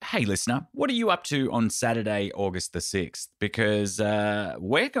Hey, listener, what are you up to on Saturday, August the 6th? Because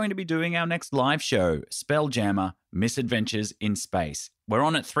we're going to be doing our next live show, Spelljammer Misadventures in Space. We're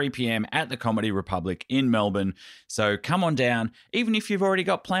on at 3 p.m. at the Comedy Republic in Melbourne. So come on down. Even if you've already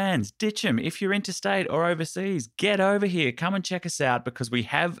got plans, ditch them. If you're interstate or overseas, get over here. Come and check us out because we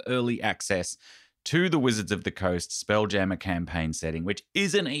have early access to the Wizards of the Coast Spelljammer campaign setting, which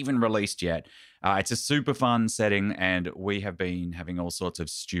isn't even released yet. It's a super fun setting, and we have been having all sorts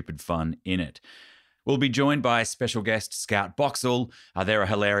of stupid fun in it. We'll be joined by special guest Scout Boxall. They're a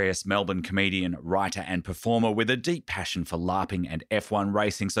hilarious Melbourne comedian, writer, and performer with a deep passion for LARPing and F1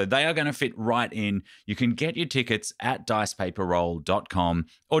 racing, so they are going to fit right in. You can get your tickets at dicepaperroll.com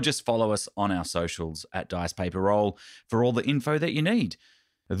or just follow us on our socials at dicepaperroll for all the info that you need.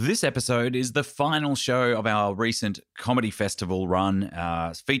 This episode is the final show of our recent comedy festival run,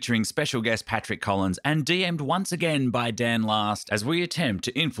 featuring special guest Patrick Collins and DM'd once again by Dan Last as we attempt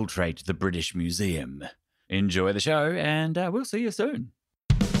to infiltrate the British Museum. Enjoy the show, and we'll see you soon.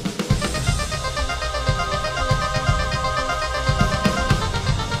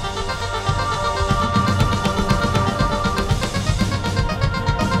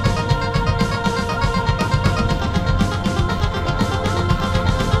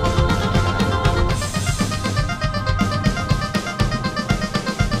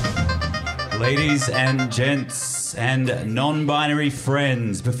 Ladies and gents and non-binary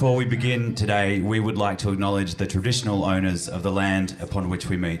friends, before we begin today, we would like to acknowledge the traditional owners of the land upon which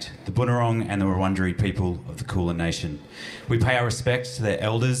we meet, the Bunurong and the Wurundjeri people of the Kulin Nation. We pay our respects to their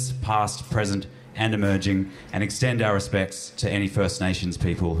elders, past, present and emerging, and extend our respects to any First Nations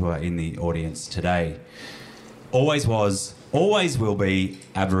people who are in the audience today. Always was, always will be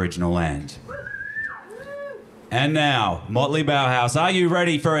Aboriginal land. And now, Motley Bauhaus, are you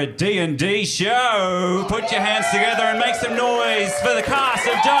ready for a D&D show? Put your hands together and make some noise for the cast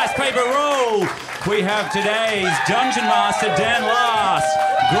of Dice Paper Roll. We have today's Dungeon Master, Dan Last,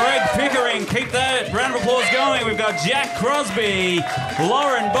 Greg Pickering, keep that round of applause going. We've got Jack Crosby,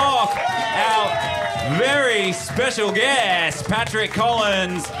 Lauren Bock, our very special guest, Patrick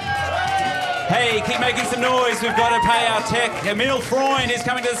Collins. Hey, keep making some noise. We've got to pay our tech. Emil Freund is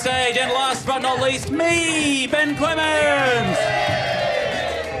coming to the stage. And last but not least, me, Ben Clemens.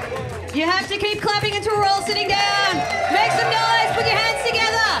 You have to keep clapping until we're all sitting down. Make some noise. Put your hands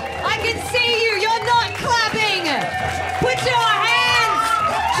together. I can see you. You're not clapping. Put your hands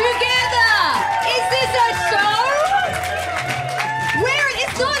together. Is this a show? Where?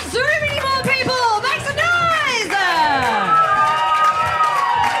 It's not Zoom anymore, people. Make some noise.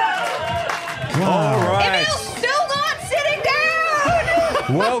 All right. Emil's still not sitting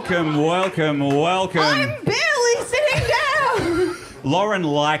down. Welcome. I'm barely sitting down. Lauren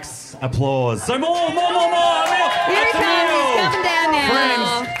likes applause. So more. Emil. Here he comes. He's coming down now.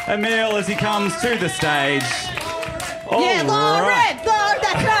 Friends, Emil as he comes to the stage. Yeah, Lauren. Right.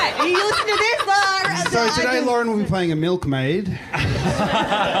 That's right. You listen to this, Lauren. So today Lauren will be playing a milkmaid.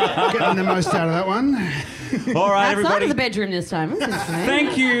 Getting the most out of that one. All right, Outside everybody. of the bedroom this time.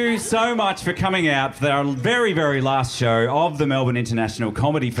 Thank you so much for coming out for our very, very last show of the Melbourne International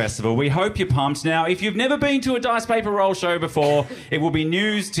Comedy Festival. We hope you're pumped. Now, if you've never been to a Dice Paper Roll show before, it will be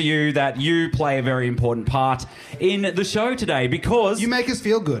news to you that you play a very important part in the show today because... You make us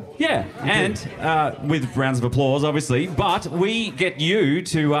feel good. Yeah, and with rounds of applause, obviously, but we get you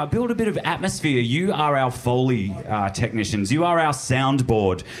to build a bit of atmosphere. You are our Foley technicians. You are our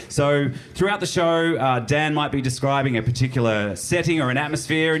soundboard. So throughout the show, Dan might be describing a particular setting or an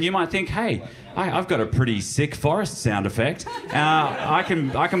atmosphere, and you might think, hey, I've got a pretty sick forest sound effect. I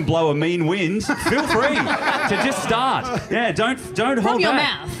can blow a mean wind. Feel free to just start. Yeah, don't hold back. From your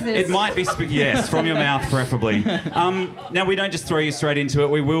mouth. It might be yes, from your mouth preferably. Now we don't just throw you straight into it.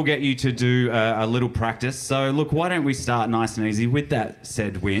 We will get you to do a little practice. So look, why don't we start nice and easy with that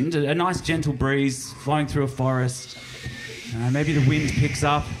said wind? A nice gentle breeze flowing through a forest. Maybe the wind picks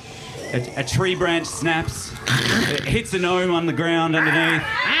up. A tree branch snaps. It hits a gnome on the ground underneath.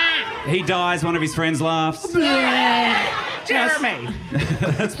 He dies. One of his friends laughs. Jeremy!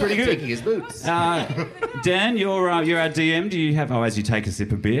 That's pretty good. Taking his boots. Dan, you're our DM. Do you have... Oh, as you take a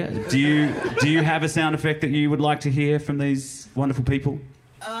sip of beer, do you have a sound effect that you would like to hear from these wonderful people?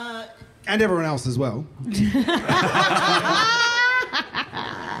 And everyone else as well.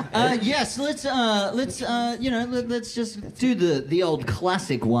 Yes, let's just do the old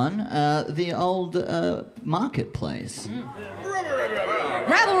classic one, the old marketplace.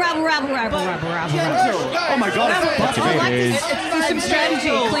 Rabble, Oh my God. I like this. There's some strategy,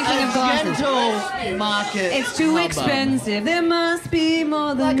 clinking of glasses. Gentle market. It's too hubbub. expensive. There must be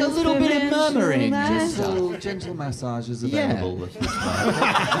more than Like a this little bit of murmuring. dimensional Gentle massages Yeah. available.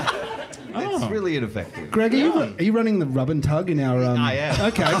 It's really ineffective. Greg, are you running the rub and tug in our... I am.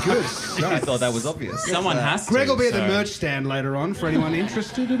 Okay, good. I thought that was obvious. Someone has to. Greg will be at the so- merch stand later on for anyone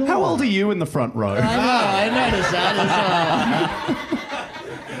interested at all. How old are you in the front row? I noticed that as well.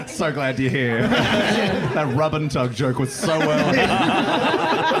 So glad you're here. That rub and tug joke was so well.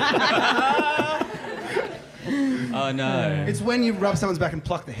 Oh no. It's when you rub someone's back and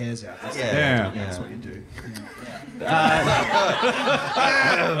pluck the hairs out. Yeah. That's what you do.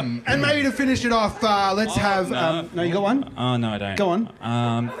 And maybe to finish it off, let's have... no, you got one? Oh no, I don't. Go on.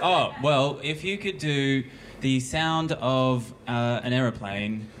 Oh well, if you could do the sound of an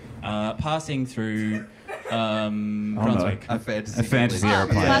aeroplane passing through Brunswick. A fantasy. A fantasy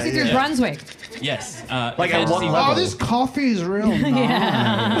aeroplane. Passing through Brunswick. Yes. Like at what fantasy- level? Oh, this coffee is real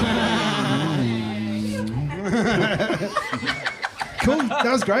nice. Cool.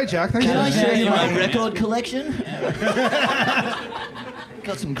 That was great, Jack. Thanks Can I for show you that. my record collection?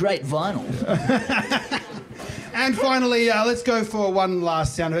 Got some great vinyl. And finally, let's go for one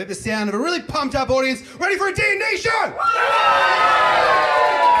last sound effect. The sound of a really pumped up audience ready for a D&D show! All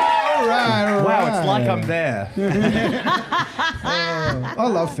right. Wow, it's like I'm there. I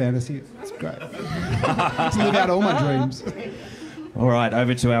love fantasy. It's great. It's live out all my dreams. All right,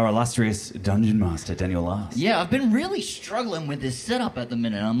 over to our illustrious Dungeon Master, Daniel Last. Yeah, I've been really struggling with this setup at the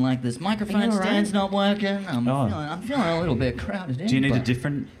minute. I'm like, this microphone Are you all right? stand's not working. I'm Oh. feeling a little bit crowded in. Do you need a but-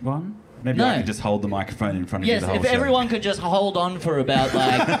 different one? Maybe No. I can just hold the microphone in front of Yes, you the whole if show. everyone could just hold on for about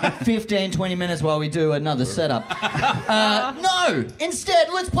like 15, 20 minutes while we do another setup. No! Instead,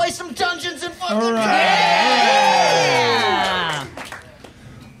 let's play some Dungeons and fucking All right. Yeah.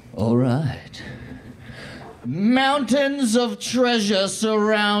 All right. Mountains of treasure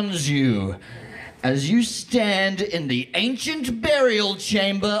surrounds you as you stand in the ancient burial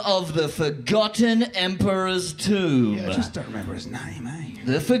chamber of the Forgotten Emperor's tomb. I just don't remember his name, eh?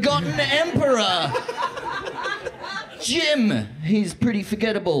 The Forgotten Emperor. Jim. He's pretty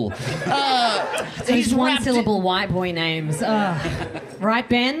forgettable. These He's one wrapped syllable white boy names. Right,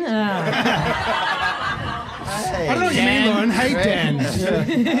 Ben? I don't know what you mean, Lauren. Hey, Dan.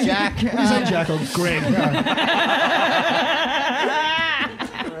 Jack. Say Jack or Greg.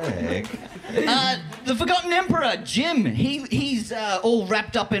 The Forgotten Emperor, Jim. He's all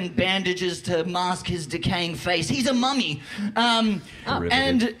wrapped up in bandages to mask his decaying face. He's a mummy.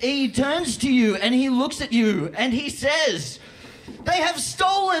 And he turns to you and he looks at you and he says, "They have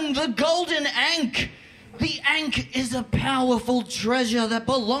stolen the golden ankh. The ankh is a powerful treasure that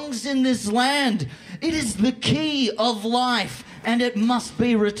belongs in this land. It is the key of life and it must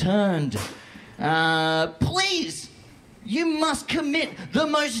be returned. Please, you must commit the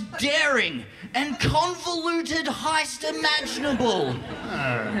most daring and convoluted heist imaginable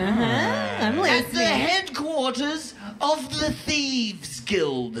I'm at the listening. headquarters of the Thieves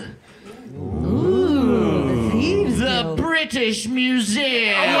Guild, Ooh, the Thieves the Guild. British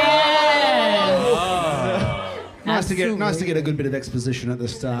Museum." Nice to get a good bit of exposition at the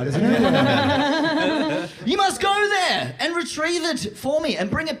start, isn't it? You must go there and retrieve it for me and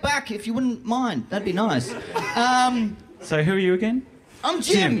bring it back if you wouldn't mind. That'd be nice. So who are you again? I'm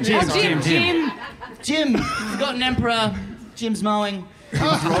Jim. Jim. Jim, Forgotten Emperor. Jim's mowing.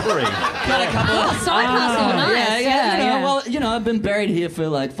 Robbery. Got a couple of... Side hustle, nice. Yeah. Well, I've been buried here for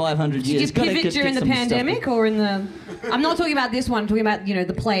like 500 Did you years. Gotta pivot get during the some stuff. pandemic or in the... I'm not talking about this one, I'm talking about,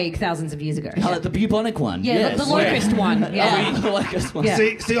 the plague thousands of years ago. The bubonic one. Yeah, yes. the locust one. Yeah. The locust one. Yeah.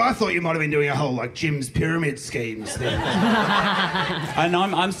 See, I thought you might have been doing a whole Jim's pyramid schemes thing. And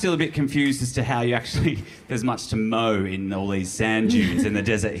I'm still a bit confused as to how you actually... There's much to mow in all these sand dunes in the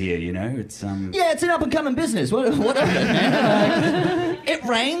desert here, It's, Yeah, it's an up-and-coming business. What of it, man? It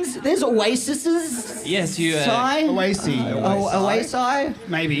rains. There's oases. Yes, you. Sigh. Oasis. Oasi.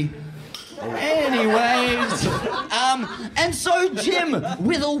 Maybe. Anyways, and so Jim,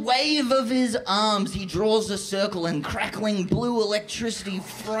 with a wave of his arms, he draws a circle and crackling blue electricity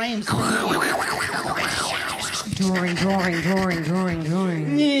frames. Drawing.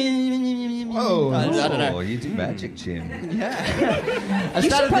 Oh. I don't know. Oh, you do magic, Jim. I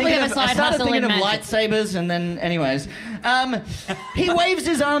should probably have a side started hustle thinking in of magic. lightsabers, and then, anyways, he waves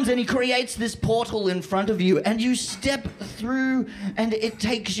his arms and he creates this portal in front of you, and you step through, and it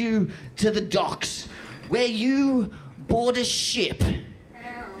takes you to the docks, where you board a ship.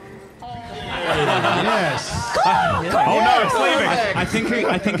 Yes. Oh no, it's leaving!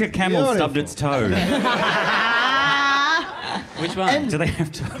 I think a camel Beautiful. stubbed its toe. Which one? And- Do they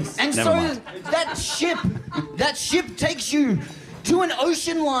have toes? And Never so mind. that ship takes you to an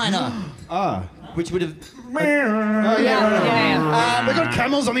ocean liner, which would have. They got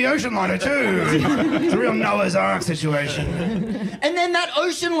camels on the ocean liner too. It's a real Noah's Ark situation. And then that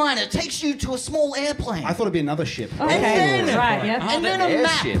ocean liner takes you to a small airplane. I thought it'd be another ship. Okay, And then- right, yeah. and then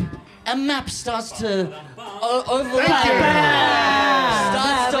a map starts to overlay. Thank you.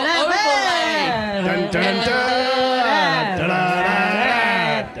 Starts to overlay. Dun, dun, dun.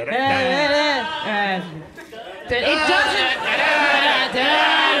 It doesn't.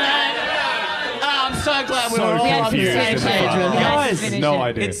 I'm so glad we're So all on the confused same in the page. front row. with that. Guys, No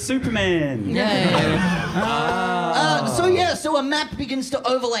idea. It's Superman. So a map begins to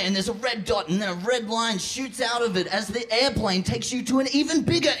overlay, and there's a red dot, and then a red line shoots out of it as the airplane takes you to an even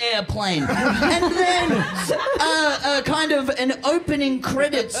bigger airplane. And then kind of an opening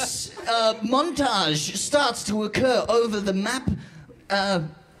credits montage starts to occur over the map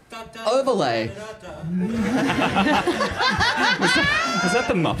overlay. Is that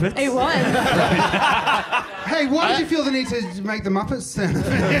the Muppets? It was. Hey, why did you feel the need to make the Muppets sound?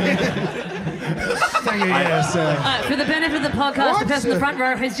 Thank you, yes. For the benefit of the podcast, What? the person in the front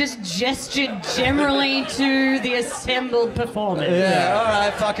row has just gestured generally to the assembled performance. Yeah, all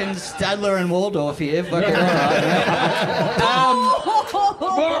right, fucking Stadler and Waldorf here. Fucking all right.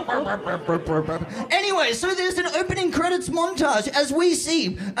 Anyway, so there's an opening credits montage as we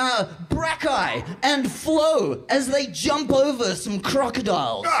see Brackeye and Flo as they jump over some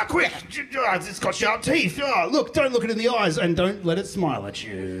crocodiles. Quick! It's got sharp teeth. Look, don't look it in the eyes and don't let it smile at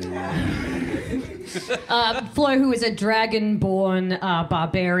you. Flo, who is a dragon-born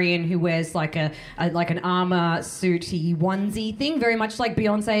barbarian who wears like an armor suity onesie thing, very much like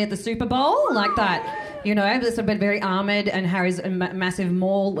Beyonce at the Super Bowl, like that. You know, but very armored and has a massive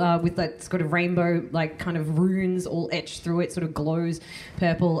maul with that sort of rainbow, like kind of runes all etched through it, sort of glows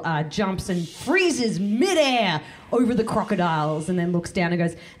purple, jumps and freezes midair over the crocodiles and then looks down and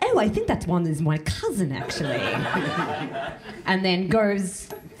goes, "Oh, I think that one is my cousin, actually." And then goes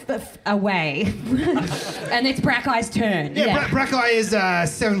away. And it's Brackeye's turn. Yeah, Brackeye is a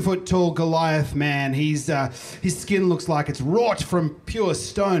 7-foot-tall Goliath man. His skin looks like it's wrought from pure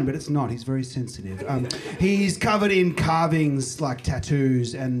stone, but it's not. He's very sensitive. He's covered in carvings like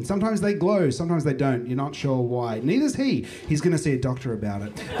tattoos, and sometimes they glow, sometimes they don't. You're not sure why. Neither's he. He's going to see a doctor about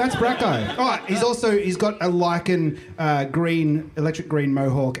it. That's Brackeye. Oh, he's got a lichen electric green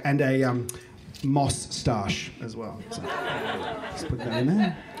mohawk and a moss stash as well. So, let's put that in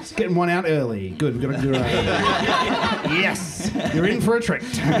there. Just getting one out early. Good. We've got to do it. Yes, you're in for a treat.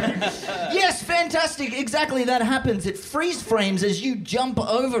 Yes, fantastic. Exactly, that happens. It freeze frames as you jump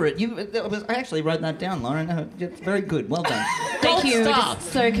over it. I actually wrote that down, Lauren. It's very good. Well done. Thank you. Gold We're star.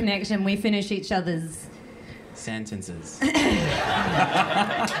 just so connection. We finish each other's. Sentences.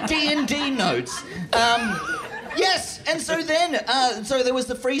 D&D notes. Yes, and so then, so there was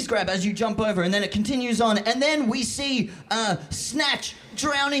the freeze grab as you jump over, and then it continues on, and then we see Snatch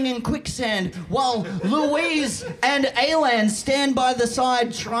drowning in quicksand while Louise and Aylan stand by the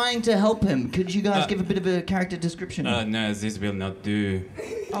side trying to help him. Could you guys give a bit of a character description? No, this will not do.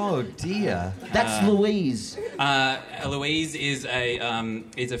 Oh dear. That's Louise. Eloise is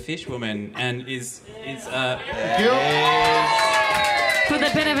a fish woman and is For the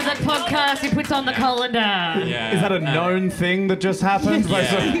benefit of the podcast, he puts on the colander. yeah. Is that a known thing that just happened?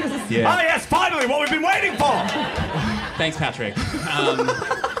 Yeah. Yeah. Oh yes, finally, what we've been waiting for! Thanks, Patrick.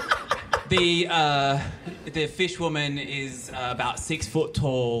 The fish woman is about 6 foot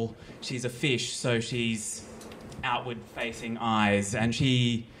tall. She's a fish, so she's outward-facing eyes, and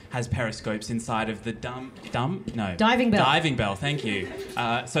she has periscopes inside of the Diving bell. Diving bell, thank you.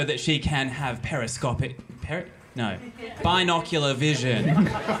 So that she can have binocular vision.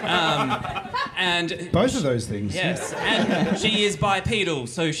 And Both of those things. yes, and she is bipedal,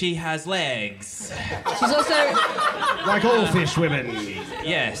 so she has legs. She's also. Like all fish women.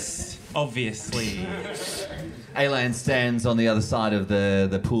 Yes, obviously. Aylan stands on the other side of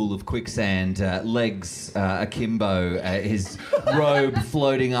the pool of quicksand, legs akimbo, his robe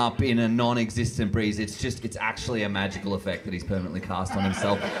floating up in a non-existent breeze. It's actually a magical effect that he's permanently cast on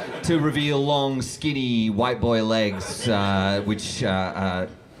himself to reveal long, skinny white boy legs, which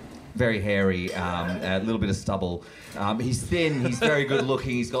very hairy, a little bit of stubble. He's thin, he's very good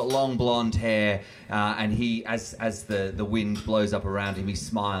looking, he's got long blonde hair, and he, as the wind blows up around him, he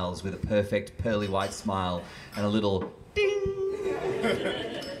smiles with a perfect pearly white smile and a little ding.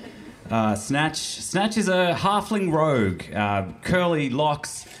 Snatch is a halfling rogue, curly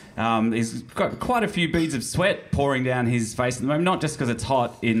locks, He's got quite a few beads of sweat pouring down his face at the moment, not just because it's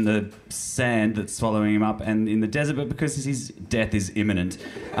hot in the sand that's swallowing him up and in the desert, but because his death is imminent.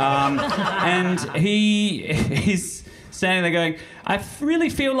 And he's standing there going, I really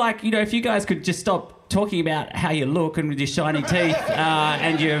feel like, if you guys could just stop talking about how you look and with your shiny teeth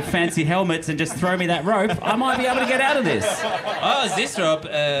and your fancy helmets and just throw me that rope, I might be able to get out of this. Oh, is this rope?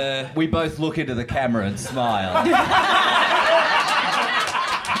 We both look into the camera and smile.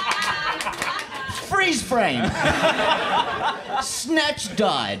 Freeze frame. Snatch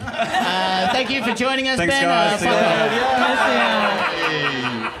died. Thank you for joining us, Thanks, Ben. guys. See you later.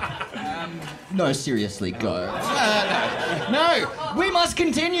 No, seriously, go. No, we must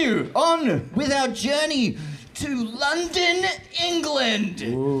continue on with our journey to London, England.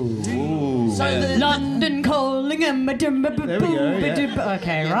 So London calling him. There we go, yeah.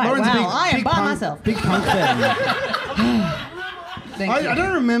 Okay, right. Lauren's a wow, I am by punk, myself. Big punk fan. Thank you. I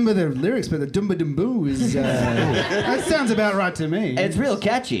don't remember the lyrics, but the Dumba Dumboo is... that sounds about right to me. it's real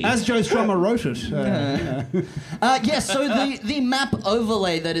catchy. As Joe Strummer wrote it. Yes, so the map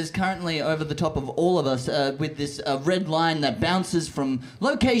overlay that is currently over the top of all of us with this red line that bounces from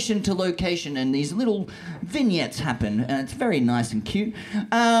location to location and these little vignettes happen and it's very nice and cute.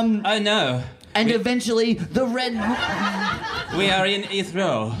 Oh no. And eventually the red... We are in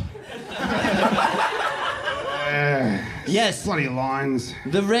Heathrow. Yes, Bloody lines.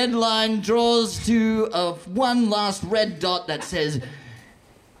 the red line draws to one last red dot that says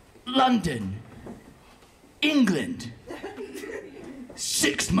London, England.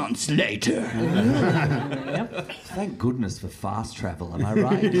 6 months later. Thank goodness for fast travel, am I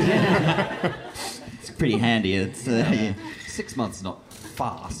right? It's pretty handy. It's 6 months not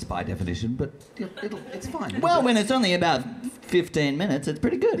fast by definition, but it's fine. well, when it's only about 15 minutes, it's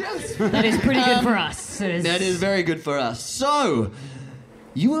pretty good. That is pretty good for us. That is very good for us. So,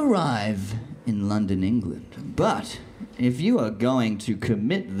 you arrive in London, England. But if you are going to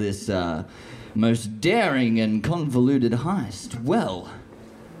commit this most daring and convoluted heist, well,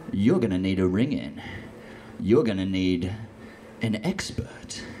 you're going to need a ring-in. You're going to need an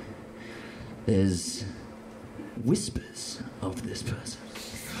expert. There's whispers of this person.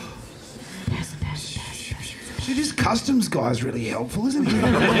 Shit, this customs guy's really helpful, isn't he?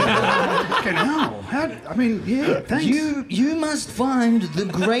 Fucking hell. Thanks. You must find the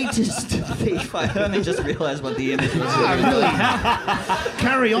greatest thief. I only just realised what the image was. Really.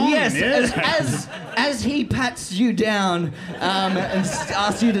 Carry on. Yes, yeah. as he pats you down and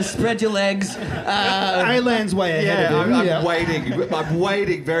asks you to spread your legs. A-Land's way ahead of him. I'm waiting. I'm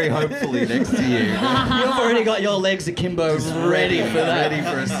waiting very hopefully next to you. You've already got your legs akimbo ready for that. Ready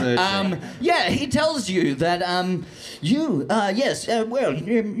for a search. He tells you that you've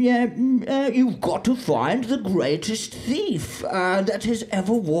got to find the greatest thief that has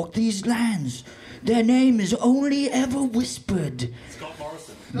ever walked these lands. Their name is only ever whispered. Scott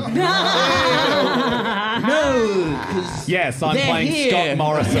Morrison. No, because Yes, I'm They're playing here. Scott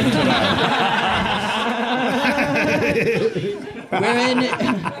Morrison today.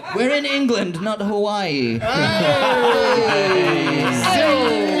 we're in England, not Hawaii.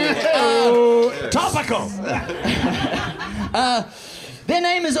 Topical! Their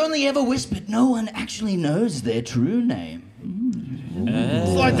name is only ever whispered. No one actually knows their true name.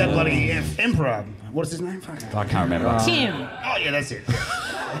 It's like that bloody emperor. What is his name? I can't remember. Tim. Oh, yeah, that's it.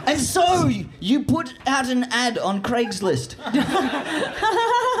 And so you put out an ad on Craigslist.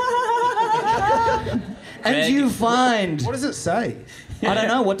 And you find... What does it say? I don't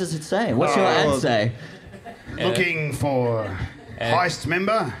know, what does it say? What's your ad say? Looking for heist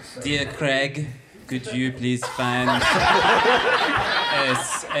member? Dear Craig, could you please find us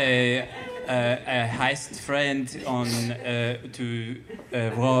a heist friend to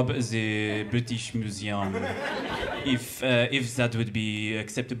rob the British Museum? If that would be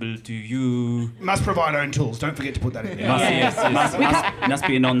acceptable to you. Must provide own tools. Don't forget to put that in there. Yes. Must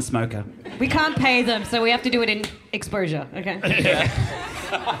be a non-smoker. We can't pay them, so we have to do it in exposure, okay?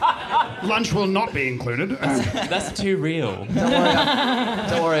 Lunch will not be included. That's too real.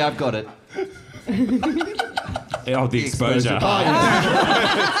 Don't worry, I've got it. Oh, the exposure.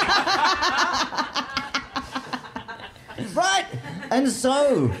 Right, and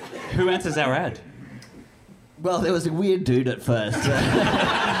so... Who answers our ad? Well, there was a weird dude at first. He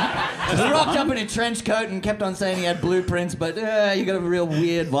rocked up in a trench coat and kept on saying he had blueprints, but you got a real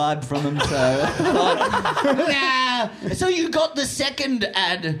weird vibe from him, so... Nah. So you got the second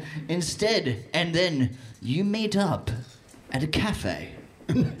ad instead, and then you meet up at a cafe.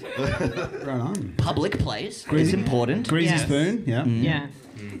 Right on. Public place. It's important. Greasy Yes. spoon, yeah. Yeah.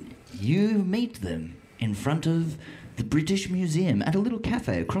 You meet them in front of the British Museum at a little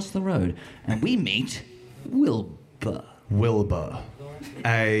cafe across the road, and we meet Wilbur. Wilbur,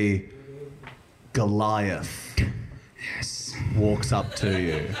 a Goliath, walks up to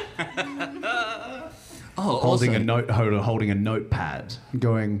you, holding a notepad,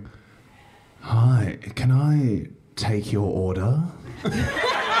 going, "Hi, can I take your order?"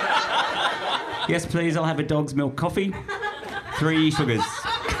 Yes, please. I'll have a dog's milk coffee. 3 sugars.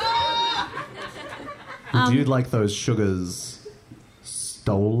 Would you like those sugars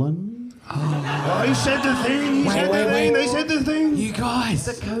stolen? Oh, he said the thing. They said the thing. You guys.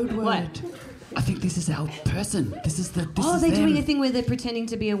 The code word. What? I think this is our person. This is They're doing a thing where they're pretending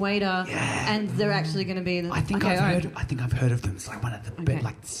to be a waiter, and they're actually going to be. I think I've heard of them. It's like one of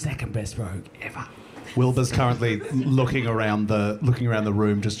the second best rogue ever. Wilbur's currently looking around the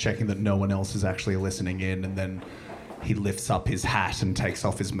room, just checking that no one else is actually listening in, and then he lifts up his hat and takes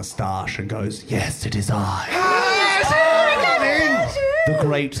off his moustache and goes, "Yes, it is I. The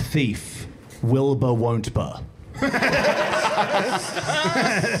great thief, Wilbur Won'tbur."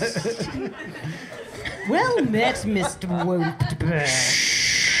 Well met, Mr. Won'tbur.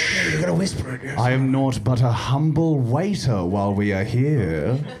 You gotta whisper it. Yes. I am naught but a humble waiter while we are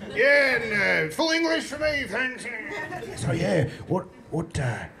here. Yeah, and full English for me, thanks. So yeah, what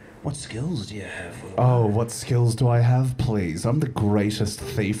skills do you have? Oh, what skills do I have, please? I'm the greatest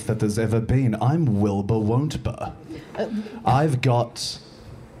thief that there's ever been. I'm Wilbur Won'tbur. I've got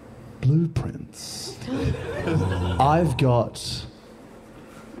blueprints. I've got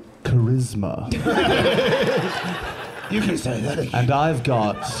charisma. You can say that again. And I've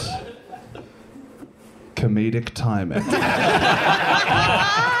got comedic timing.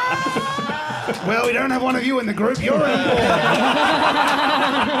 Well, we don't have one of you in the group. You're in.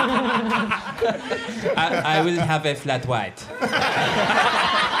 I will have a flat white.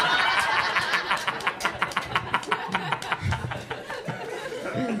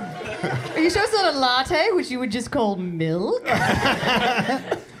 Are you sure it's not a latte, which you would just call milk?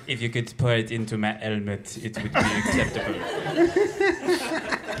 If you could pour it into my helmet, it would be acceptable.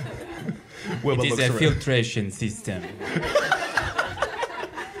 Wilbur It is a filtration system.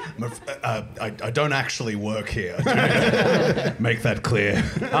 I don't actually work here. Make that clear.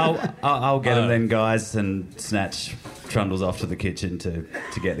 I'll get them then, guys, and Snatch trundles off to the kitchen to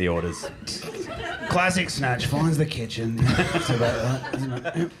get the orders. Classic Snatch finds the kitchen. It's about that, isn't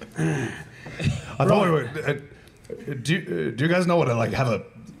it? I thought we were. Do you guys know what to have a?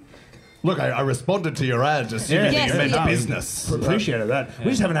 Look, I responded to your ad, assuming that you meant business. Appreciated that. We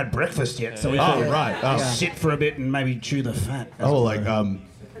just haven't had breakfast yet, so we thought right. sit for a bit and maybe chew the fat.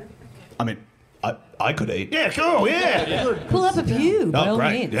 I mean, I could eat. Yeah, cool. Yeah. Pull up a pew, by all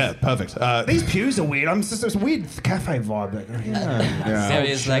great. means. Yeah, perfect. These pews are weird. It's a weird cafe vibe. There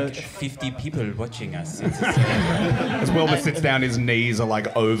is like 50 people watching us. As Wilbur sits down, his knees are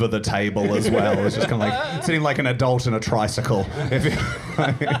like over the table as well. It's just kind of like sitting like an adult in a tricycle.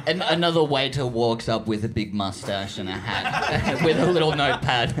 And another waiter walks up with a big mustache and a hat with a little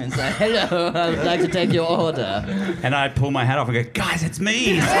notepad and says, "Hello, I would like to take your order." And I pull my hat off and go, "Guys, it's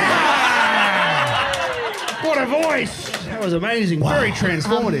me!" What a voice! That was amazing. Wow. Very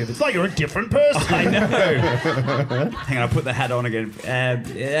transformative. It's like you're a different person. I know. Hang on, I put the hat on again.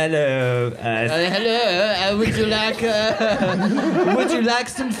 Hello. Hello. Would you like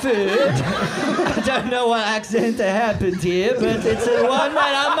some food? I don't know what accent happened here, but it's the one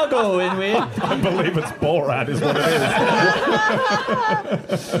that I'm going with. I believe it's Borat, is what it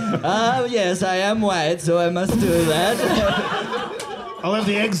is. Yes, I am white, so I must do that. I'll have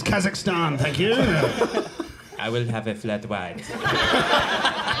the eggs Kazakhstan, thank you. I will have a flat white.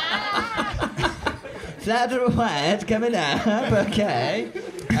 Flat white coming up, okay.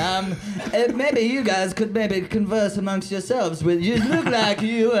 Maybe you guys could converse amongst yourselves. You look like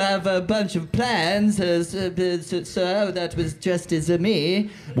you have a bunch of plans, so that was just as me.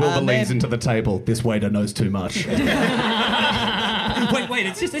 Wilbur leans into the table. This waiter knows too much. Wait,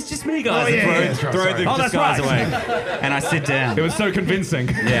 it's just me, guys. Throw the disguise away. And I sit down. It was so convincing.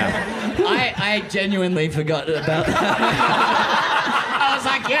 Yeah. I genuinely forgot about that. I was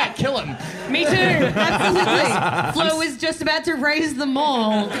like, yeah, kill him. Me too, absolutely. Flo was just about to raise the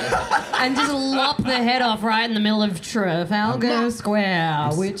maul and just lop the head off right in the middle of Trafalgar Square,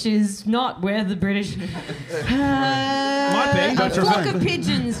 which is not where the British... Might be. A flock of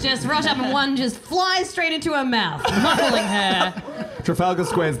pigeons just rush up and one just flies straight into her mouth, muffling her. Trafalgar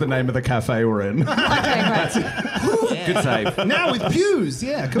Square's the name of the cafe we're in. Okay, great. Good save. Now with pews.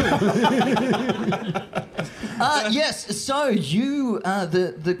 Yeah, cool. Yes, so you,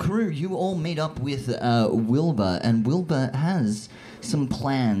 the crew, you all meet up with Wilbur, and Wilbur has some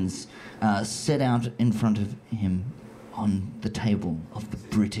plans set out in front of him. on the table of the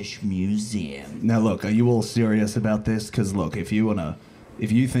British Museum. Now, look, are you all serious about this? Because, look, if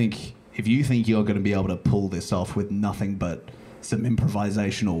you think you're going to be able to pull this off with nothing but some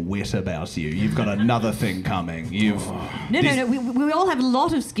improvisational wit about you, you've got another thing coming. No. We all have a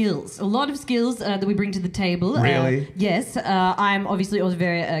lot of skills. That we bring to the table. Really? Yes. I'm obviously also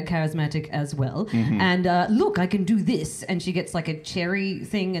very charismatic as well. Mm-hmm. And look, I can do this. And she gets like a cherry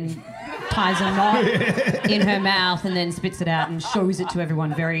thing and ties a knot in her mouth and then spits it out and shows it to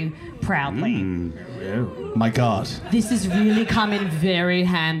everyone very proudly. My God. This has really come in very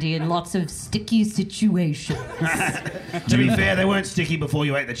handy in lots of sticky situations. To be fair, they weren't sticky before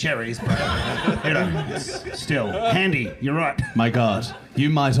you ate the cherries, but, it's still handy. You're right. My God. You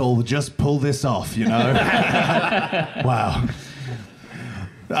might all just pull this off, you know? Wow.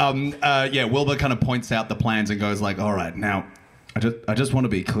 Wilbur kind of points out the plans and goes like, all right, now, I just want to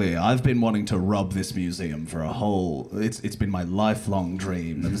be clear. I've been wanting to rob this museum for it's been my lifelong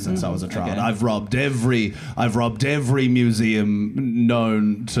dream ever since I was a child. Okay. I've robbed every museum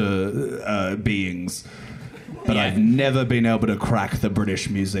known to beings. But I've never been able to crack the British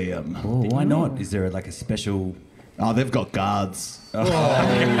Museum. Oh, why not? Is there like a special... Oh, they've got guards. The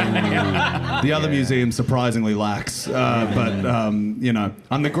other museum surprisingly lacks. I'm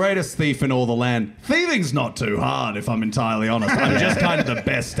the greatest thief in all the land. Thieving's not too hard, if I'm entirely honest. I'm just kind of the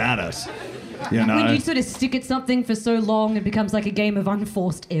best at it. You know? When you sort of stick at something for so long, it becomes like a game of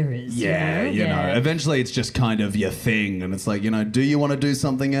unforced errors. Yeah, you know. Eventually it's just kind of your thing, and it's like, do you want to do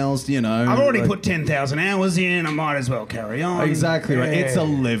something else? I've already put 10,000 hours in, I might as well carry on. Exactly right. It's a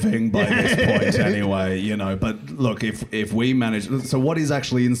living by this point anyway, But look, if we manage... So what is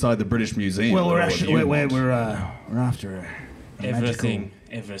actually inside the British Museum? Well, we're after everything.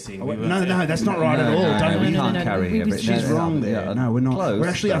 No, that's not right at all. We can't carry everything. She's wrong there. No, we're not. Close, we're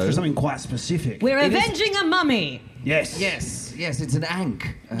actually after something quite specific. We're avenging a mummy. Yes. Yes, it's an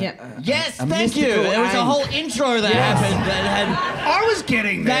ankh. Yes, thank you. There was a whole intro that happened that had I was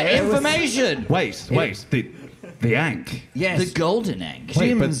getting that there. information. Wait. The ankh. Yes. The golden ankh.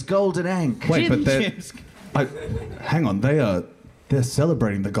 Jim's golden ankh. Wait, but hang on, they're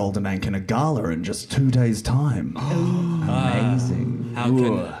celebrating the golden ankh in a gala in just 2 days' time. Amazing.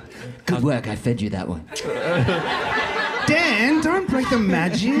 Good work, I fed you that one. Dan, don't break the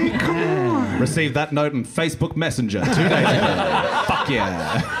magic. Come on. Receive that note in Facebook Messenger 2 days ago. Fuck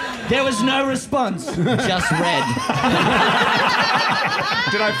yeah. There was no response, just red.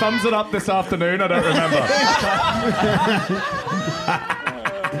 Did I thumbs it up this afternoon? I don't remember.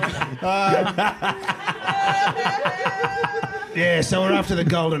 Yeah, so we're after the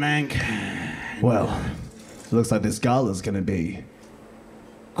golden ankh. Well, it looks like this gala's going to be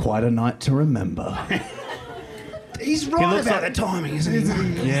quite a night to remember. He's right about the timing,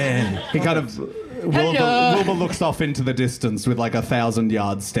 isn't he? Yeah. He kind of... Wilbur looks off into the distance with like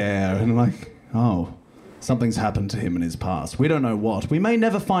 1,000-yard stare and like, oh, something's happened to him in his past. We don't know what. We may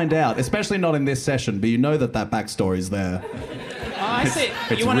never find out, especially not in this session, but you know that backstory's there. I see.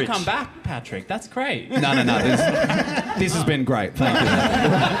 It's You want to rich. come back, Patrick? That's great. No. This has been great. Thank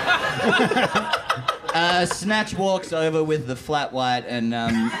you. Snatch walks over with the flat white and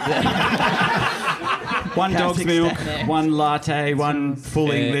One dog's milk, Kazakhstan. one latte, one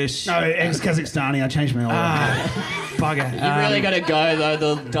full English. No, ex-Kazakhstani. I changed my order. Bugger. You really got to go though.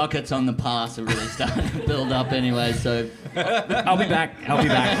 The dockets on the pass are really starting to build up anyway. So I'll be back.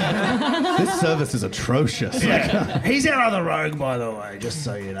 This service is atrocious. Yeah. He's our other rogue, by the way, just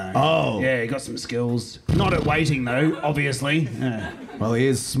so you know. Oh. Yeah, he got some skills. Not at waiting, though, obviously. Yeah. Well, he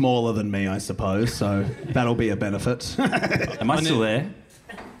is smaller than me, I suppose, so that'll be a benefit. Am I still there?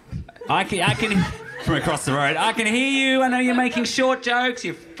 I can from across the road. I can hear you. I know you're making short jokes.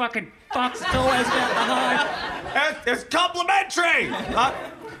 You fucking fucks. It's always about the hype. It's complimentary.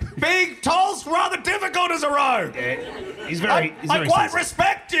 Being tall's rather difficult as a rogue. He's very I quite sensitive.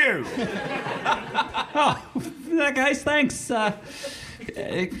 respect you. Oh, in that case, thanks.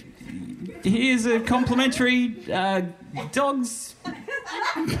 Here's a complimentary dog's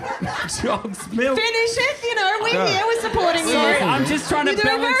milk. Finish it, we're here, we're supporting you. Sorry, I'm just trying to You're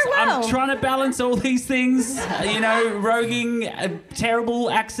doing balance. very well. I'm trying to balance all these things. Roguing a terrible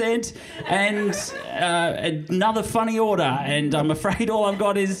accent and another funny order. And I'm afraid all I've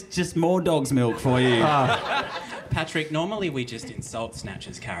got is just more dog's milk for you. Patrick, normally we just insult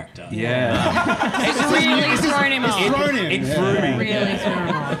Snatch's character. Yeah. It's really thrown him off. It threw me. Really thrown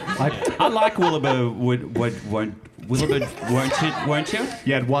him off. I like Wilbur. Wilbur, won't you?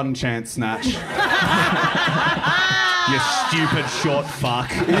 You had one chance, Snatch. You stupid short fuck.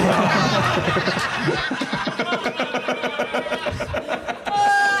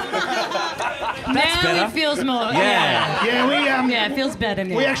 Now it feels more. Yeah. Yeah, Yeah, it feels better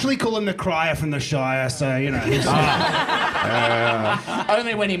now. we actually call him the crier from the Shire, so you know.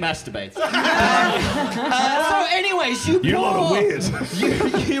 Only when he masturbates. So, anyways, you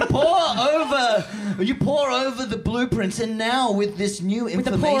pour over the blueprints, and now with this new With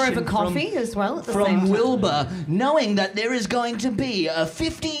information the pour over coffee as well at the same from time. Wilbur, knowing that there is going to be a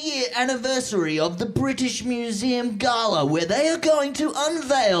 50-year anniversary of the British Museum Gala, where they are going to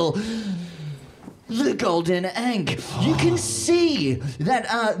unveil the Golden Ankh. You can see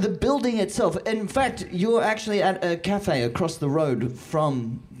that the building itself. In fact, you're actually at a cafe across the road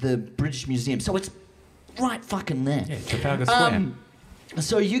from the British Museum, so it's right fucking there. Yeah, Trafalgar Square.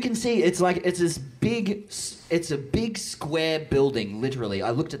 So you can see it's a big square building. Literally, I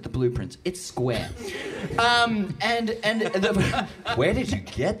looked at the blueprints. It's square. Where did you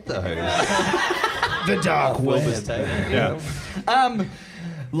get those? The dark web. Yeah.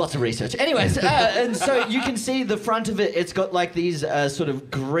 Lots of research. Anyways, and so you can see the front of it. It's got like these sort of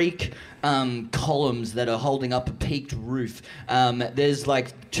Greek columns that are holding up a peaked roof. There's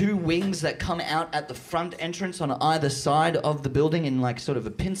like two wings that come out at the front entrance on either side of the building in like sort of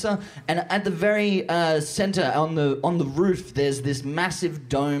a pincer. And at the very center on the roof, there's this massive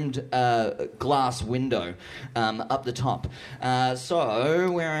domed glass window up the top.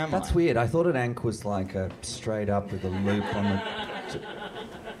 So where am I? That's weird. I thought an ankh was like a straight up with a loop on the...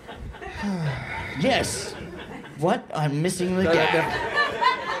 Yes. What? I'm missing the gap.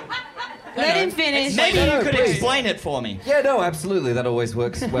 Let him finish. Maybe No, you could please. explain it for me. Yeah, no, absolutely. That always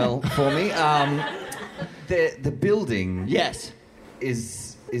works well for me. The building Yes.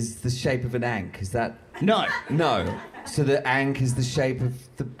 is the shape of an ankh. Is that... No. No. So the ankh is the shape of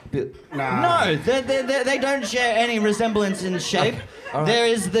the... No, they don't share any resemblance in shape. All right. There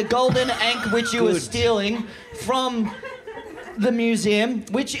is the golden ankh which you were stealing from the museum,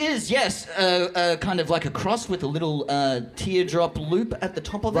 which is, yes, kind of like a cross with a little teardrop loop at the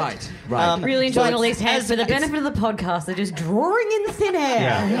top of it. Right. Really enjoying all these it's- hands. For the benefit of the podcast, they're just drawing in the thin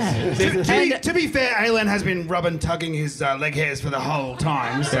air. To be fair, Alan has been tugging his leg hairs for the whole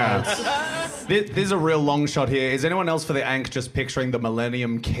time. So There's a real long shot here. Is anyone else for the Ankh just picturing the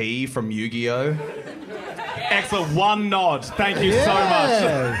Millennium Key from Yu-Gi-Oh? Excellent. One nod. Thank you so much.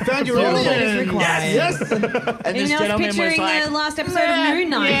 found your All order. that is required. Yes. And Anyone else picturing the last episode of Moon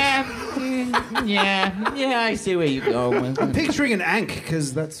Knight? Yeah, I see where you go. I'm picturing an ankh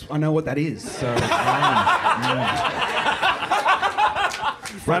because I know what that is. So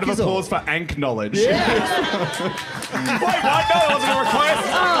Round of applause for Ankh knowledge. Wait, what? No, that wasn't a request.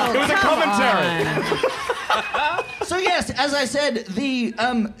 It was a commentary. So yes, as I said, the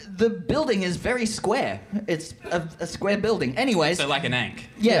building is very square. It's a square building. Anyways, So like an ankh.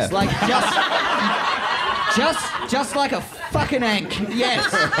 yes, like just like a fucking ankh. Yes,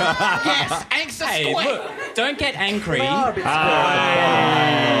 yes, ankhs are Hey, square. look, don't get angry.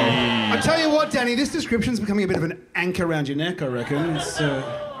 I tell you what, Danny, this description's becoming a bit of an anchor around your neck. I reckon. It's,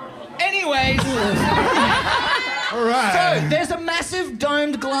 Anyways. all right. So there's a massive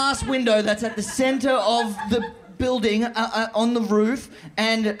domed glass window that's at the center of the building on the roof,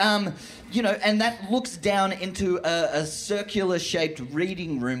 and and that looks down into a circular-shaped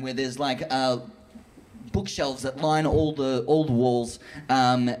reading room where there's like bookshelves that line all the walls,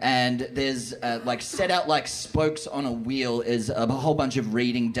 and there's like set out like spokes on a wheel is a whole bunch of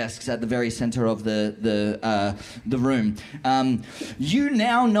reading desks at the very center of the room. You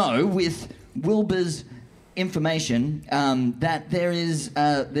now know with Wilbur's information that there's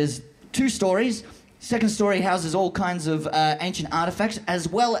 2 stories. Second story houses all kinds of ancient artifacts, as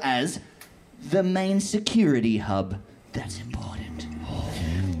well as the main security hub. That's important.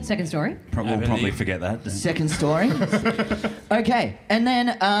 Second story. We'll probably forget that. Second story. Okay, and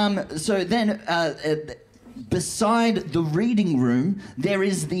then beside the reading room, there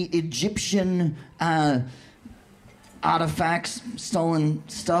is the Egyptian artifacts, stolen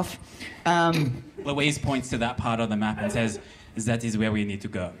stuff. Louise points to that part of the map and says, "That is where we need to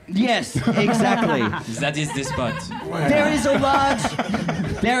go. Yes, exactly. That is the spot."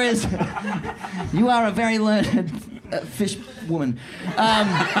 You are a very learned fish woman.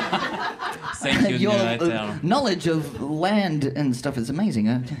 Thank you, Your Noel. knowledge of land and stuff is amazing,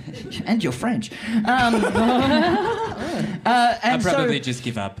 and you're French. I And probably so just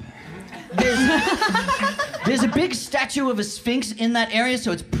give up. there's a big statue of a sphinx in that area,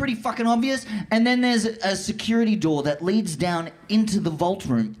 so it's pretty fucking obvious. And then there's a security door that leads down into the vault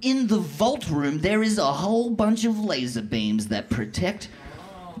room. In the vault room, there is a whole bunch of laser beams that protect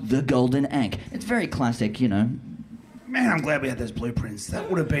the Golden Ankh. It's very classic, Man, I'm glad we had those blueprints. That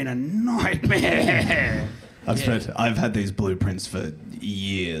would have been a nightmare. I've had these blueprints for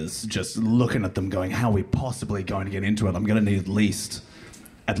years, just looking at them, going, "How are we possibly going to get into it? I'm going to need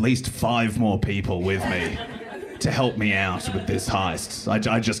at least 5 more people with me to help me out with this heist.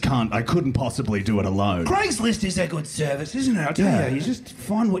 I just can't. I couldn't possibly do it alone." Craigslist is a good service, isn't it? I tell you, you just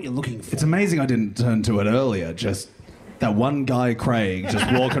find what you're looking for. It's amazing I didn't turn to it earlier. Just that one guy, Craig,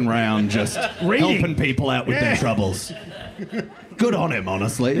 just walking around, just helping people out with their troubles. Good on him,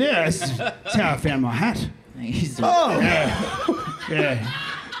 honestly. Yeah, that's how I found my hat. Yeah.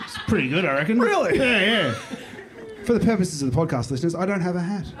 It's pretty good, I reckon. Really? Yeah. For the purposes of the podcast listeners, I don't have a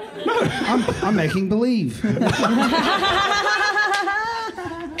hat. No. I'm making believe.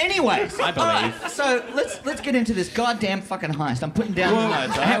 Anyways, I believe. So let's get into this goddamn fucking heist. I'm putting down the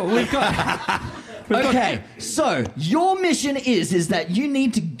notes. Right? We've got... Okay, so your mission is that you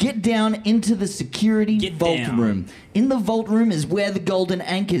need to get down into the security vault room. In the vault room is where the golden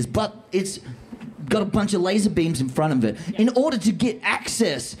anchor is, but it's got a bunch of laser beams in front of it. In order to get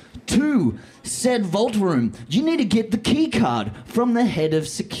access to said vault room, you need to get the key card from the head of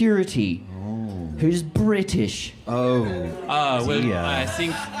security, who's British. Well, I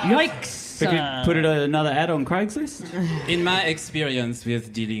think Yikes! We could put it another ad on Craigslist. in my experience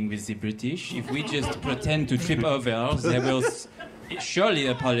with dealing with the British, if we just pretend to trip over, they will surely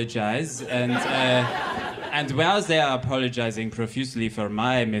apologize. And while they are apologizing profusely for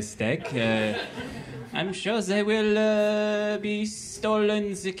my mistake, I'm sure they will be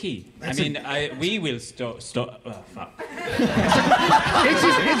stolen the key. We will fuck.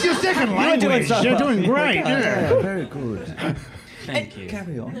 It's your second language. You're doing great. Yeah. Very good. Thank you.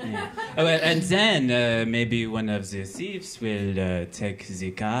 Carry on. Yeah. Well, and then maybe one of the thieves will take the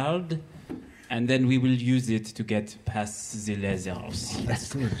card, and then we will use it to get past the lasers.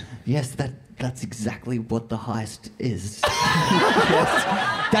 That's good. Yes, that's exactly what the heist is.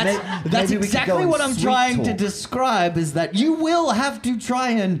 Yes. That's exactly what I'm trying to describe, is that you will have to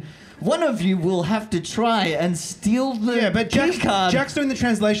try and... One of you will have to try and steal the key card. Jack's doing the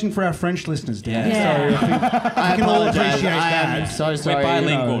translation for our French listeners, Dan. Yeah. So I can all appreciate that. I'm so sorry. We're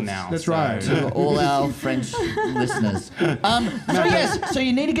bilingual now. That's so- right. To all our French listeners. So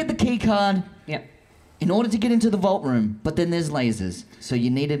you need to get the key card. Yep. In order to get into the vault room, but then there's lasers. So you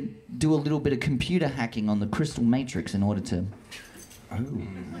need to do a little bit of computer hacking on the crystal matrix in order to...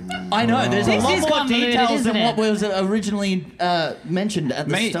 I know, there's a This lot is more convoluted, details than isn't what it? was originally mentioned at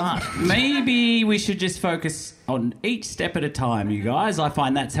the start. Maybe we should just focus on each step at a time, you guys. I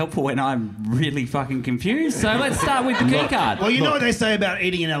find that's helpful when I'm really fucking confused. So let's start with the key card. Well, you know what they say about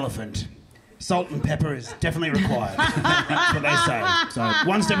eating an elephant. Salt and pepper is definitely required. That's what they say. So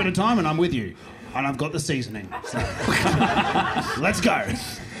one step at a time, and I'm with you. And I've got the seasoning. So. Let's go.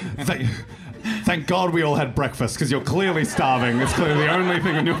 Thank God we all had breakfast, because you're clearly starving. It's clearly the only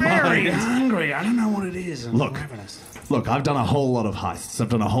thing in your Very mind. hungry. I don't know what it is. I'm ravenous. Look, I've done a whole lot of heists. I've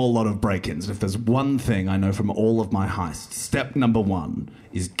done a whole lot of break-ins. If there's one thing I know from all of my heists, step number 1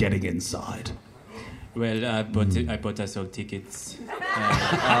 is getting inside. Well, I bought us all tickets.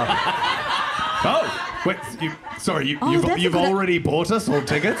 Wait, that's you've a good- already bought us all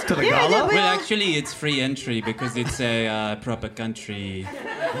tickets to the gala? Well, actually, it's free entry because it's a proper country.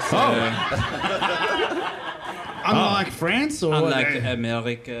 So, Unlike France or... unlike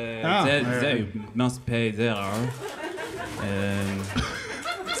America, they must pay there.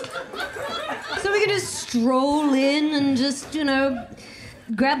 So we can just stroll in and just,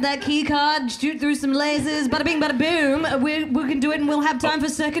 grab that key card, shoot through some lasers, bada bing, bada boom. We can do it, and we'll have time for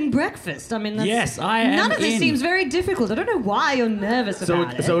second breakfast. I mean, that's, Yes, I am none of this in. seems very difficult. I don't know why you're nervous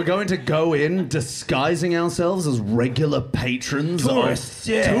about it. So we're going to go in disguising ourselves as regular patrons? Tourists,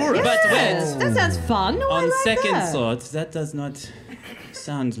 yeah. Tourists. But Yes, that sounds fun. Oh, I on like second that. thought, that does not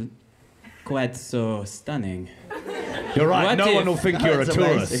sound quite so stunning. You're right, What no if- one will think you're a That's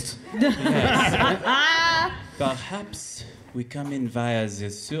tourist. Perhaps we come in via the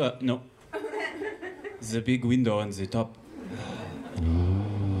sewer. No. The big window on the top.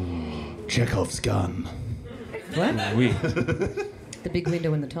 Chekhov's gun. Oui. The big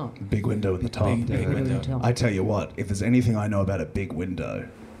window in the top. Big window in the top. Big window. top. I tell you what, if there's anything I know about a big window...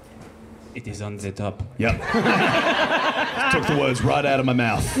 It is on the top. Yep. Took the words right out of my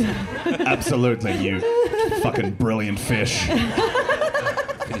mouth. Absolutely, you fucking brilliant fish.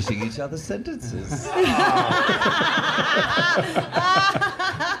 Finishing each other's sentences.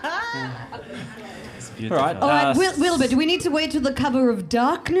 Beautiful. All right. All right, Wilbur, do we need to wait till the cover of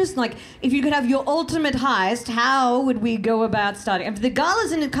darkness? Like, if you could have your ultimate heist, how would we go about starting? If the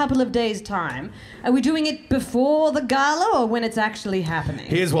gala's in a couple of days' time, are we doing it before the gala or when it's actually happening?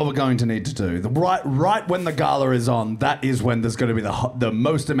 Here's what we're going to need to do. Right when the gala is on, that is when there's going to be the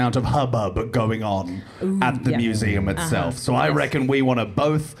most amount of hubbub going on at the museum itself. So I reckon we want to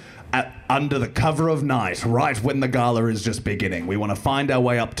both, under the cover of night, right when the gala is just beginning, we want to find our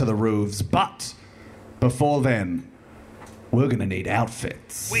way up to the roofs. But before then, we're going to need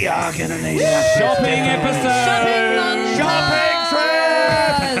outfits. We are going to need outfits. Shopping episode. Shopping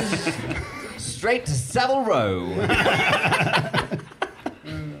trip! Straight to Savile Row.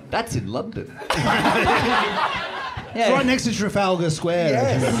 That's in London. It's right next to Trafalgar Square.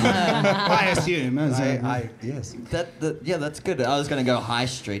 Yes. I assume. Yes. That's good. I was going to go High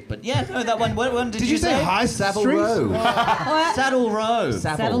Street, but no, that one. What one did you say? High Savile Street? Row. Saddle Row.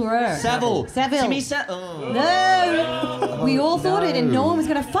 Savile Row. Savile. Savile. Jimmy No. We all thought it, and no one was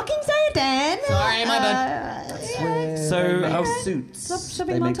going to fucking say it, Dan. Sorry, my bad. So, Suits.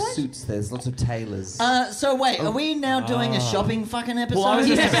 Shopping They make montage? suits. There's lots of tailors. So wait, are we now doing a shopping fucking episode? well, I was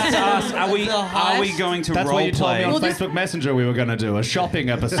just about to ask, are we heist? going to That's role what you told me play? on Well, this- Facebook Messenger we were going to do, a shopping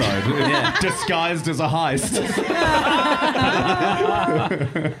episode. Disguised as a heist.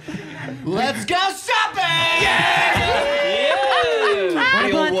 Let's go shopping!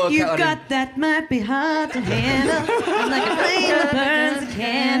 What you got that might be hard to handle. I'm like a flame that burns a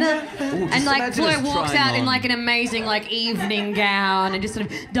candle. And like imagine Chloe us walks trying out in on. like an amazing like evening gown and just sort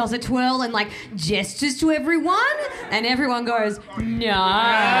of does a twirl and like gestures to everyone, and everyone goes no.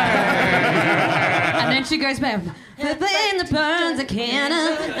 And then she goes back. The flame that burns a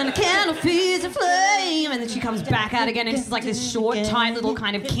candle, and the candle feeds a flame. And then she comes back out again, and it's like this short, tight little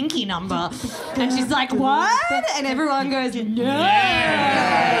kind of kinky number. And she's like, what? And everyone goes, no.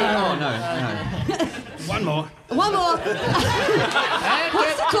 Oh, no. One more. One more.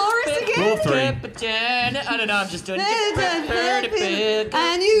 What's the chorus again? Rule 3. I don't know, I'm just doing And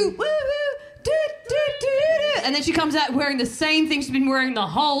you, woo, woo, do, do, do, do. And then she comes out wearing the same thing she's been wearing the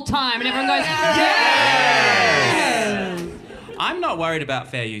whole time, and everyone goes, yeah! I'm not worried about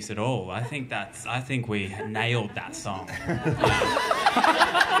fair use at all. I think we nailed that song.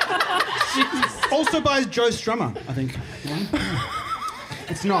 Also by Joe Strummer, I think.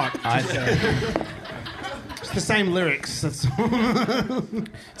 It's not. It's the same lyrics. That's So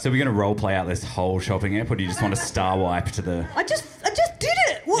we're going to role play out this whole shopping app, or do you just want to star wipe to the... I just did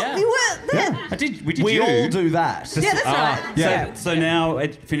it. What? Yeah. We were there. We did We you. all do that. Yeah, that's right. Yeah. So now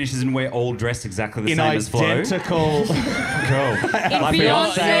it finishes and we're all dressed exactly the In same as Flo. identical... Cool. Like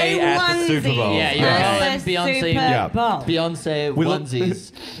Beyonce Beyonce at the Super Bowl. onesie. Yeah, you're At right. the Beyonce- Super Yeah. Bowl. Beyonce We look-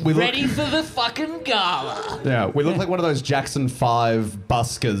 onesies. we look- Ready for the fucking gala. Yeah, we look like one of those Jackson 5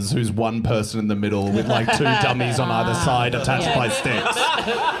 buskers who's one person in the middle with like two dummies on either side attached by sticks.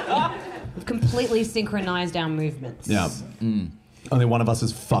 We've completely synchronized our movements. Yeah. Only one of us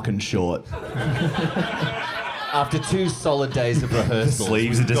is fucking short. After 2 solid days of rehearsal.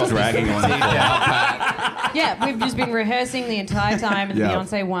 Sleeves are just dragging on the floor. Yeah, we've just been rehearsing the entire time in the Yeah.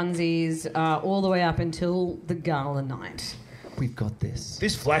 Beyonce onesies all the way up until the gala night. We've got this.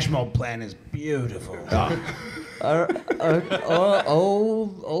 This flash mob plan is beautiful. All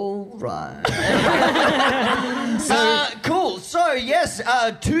right. Cool. So yes,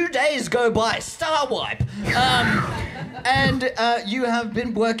 2 days go by. Star wipe. And you have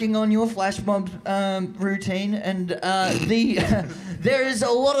been working on your flash mob routine, and there is a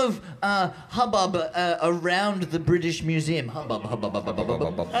lot of hubbub around the British Museum. Hubbub. Gala.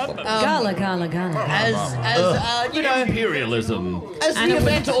 As you know, Imperialism. as the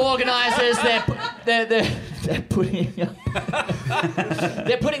event organisers, they're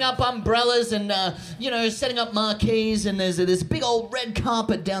putting up umbrellas and setting up marquees, and there's this big old red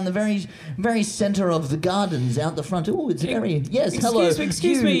carpet down the very centre of the gardens out the front. Oh, it's very hello.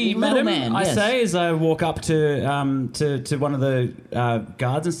 Excuse me, you madam. little man. I yes. say as I walk up to one of the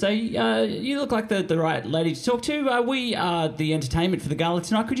guards and say, "You look like the right lady to talk to. We are the entertainment for the gala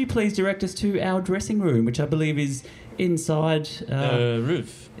tonight. Could you please direct us to our dressing room, which I believe is inside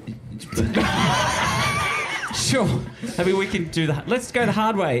Roof. Sure. Maybe we can do that. Let's go the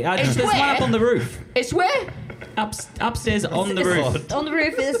hard way. There's one where? up on the roof. It's where? Upstairs on the roof. On the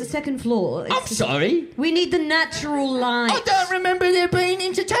roof is the second floor. I'm sorry. We need the natural light. I don't remember there being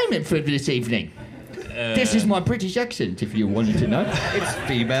entertainment for this evening. This is my British accent, if you wanted to know. It's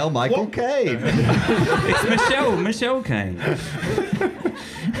female Michael Caine. It's Michelle Caine.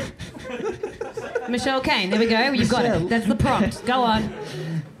 Michelle Caine. There we go. You've got it. That's the prompt. Go on.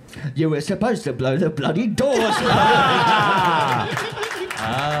 You were supposed to blow the bloody doors.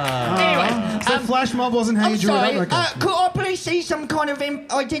 Anyway, flash mob wasn't how I'm you drew sorry. it up. Okay. Could I please see some kind of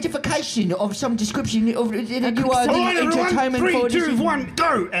identification of some description of that you are the All right, everyone, entertainment 3, for 2, this? 1,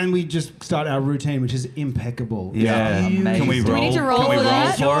 go! And we just start our routine, which is impeccable. Yeah. Can we roll? Do we need to roll Can we for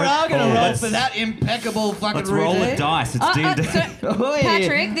that? roll for it? I'm gonna Oh, roll let's- for that impeccable fucking Let's roll routine. a dice. It's D&D. Oh, yeah.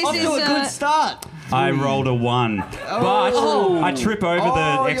 Patrick, this Off to is, a good start. I rolled a 1, but I trip over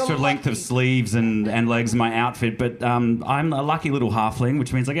the extra length of sleeves and legs in my outfit. But I'm a lucky little halfling,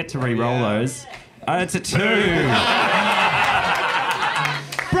 which means I get to re-roll those. It's a 2.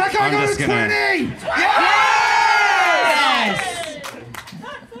 Bracco I'm got a just 20! gonna-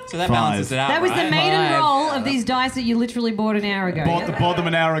 So that balances it out. That was the right? maiden roll of these dice that you literally bought an hour ago. yeah? Bought them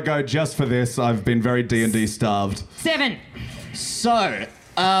an hour ago just for this. I've been very D&D starved. 7. So,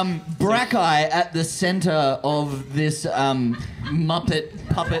 Brackeye at the centre of this Muppet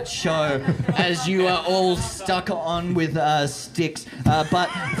puppet show as you are all stuck on with sticks. But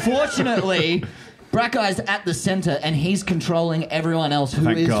fortunately, Brackeye's at the centre and he's controlling everyone else who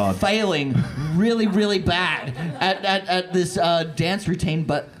Thank is God. failing really, really bad at this dance routine.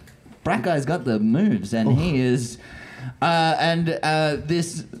 But Brackeye's got the moves and he is...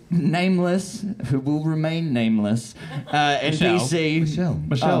 this nameless, who will remain nameless, NPC...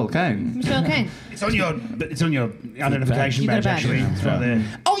 Michelle Kane. Michelle Kane. It's on your identification You got a badge, badge. actually. It's right there.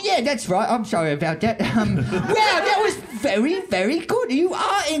 Oh yeah, that's right. I'm sorry about that. Wow, that was very, very good. You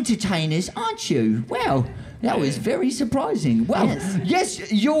are entertainers, aren't you? Wow. That was very surprising. Well,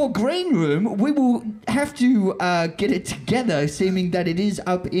 yes, your green room, we will have to get it together, seeming that it is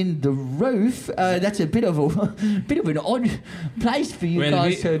up in the roof. That's a bit of an odd place for you Well,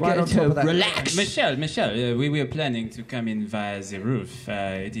 guys to right get on top to of that. relax. Michelle, we were planning to come in via the roof.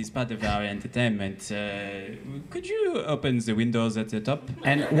 It is part of our entertainment. Could you open the windows at the top?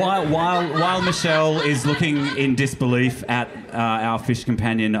 And while Michelle is looking in disbelief at our fish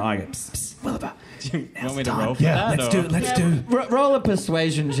companion, I go, psst, psst, Wilbur. Do you want me to roll for that? Let's do Roll a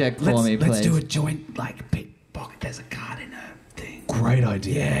persuasion check for me, please. Let's do a joint, like, pickpocket. There's a card in her thing. Great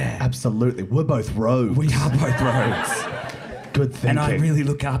idea. Yeah. Absolutely. We're both rogues. We are both rogues. Good thinking. And I really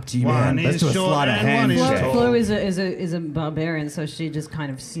look up to you, One man. Let's do a short sleight of and hand one is check. tall. Flo is a barbarian, so she just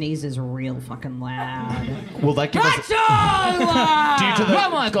kind of sneezes real fucking loud. Will that give us... Oh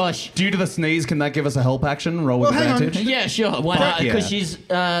my gosh. Due to the sneeze, can that give us a help action? Roll with Well, hang on. advantage? Yeah, sure. Why not? Yeah. Because she's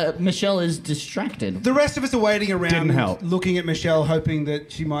Michelle is distracted. The rest of us are waiting around, Didn't help. looking at Michelle, hoping that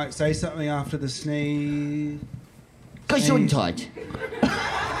she might say something after the sneeze. Gesundheit.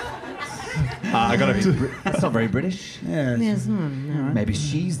 I got to be. That's not very British. Yeah. Yes, Maybe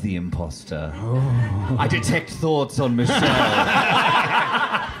she's the imposter. I detect thoughts on Michelle.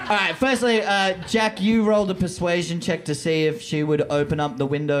 All right. Firstly, Jack, you rolled a persuasion check to see if she would open up the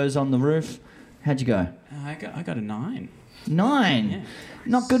windows on the roof. How'd you go? I got a 9. 9. Yeah.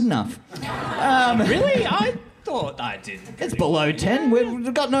 Not good enough. Really? I thought I did. It's below 10.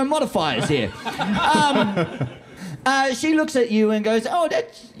 We've got no modifiers here. She looks at you and goes, "Oh,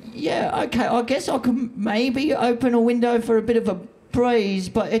 that's yeah. Okay, I guess I could maybe open a window for a bit of a breeze,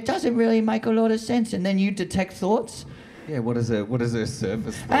 but it doesn't really make a lot of sense." And then you detect thoughts. Yeah, what is a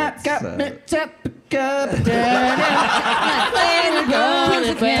surface?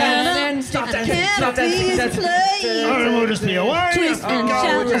 We'll just be away. Twist and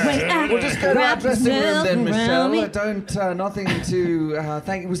shout away. We'll just go to our Wrap dressing room yourself then, around me. Michelle. Don't nothing to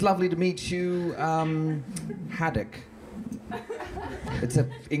thank. It was lovely to meet you, haddock. It's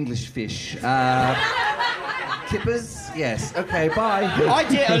an English fish. Kippers? Yes. Okay. Bye. I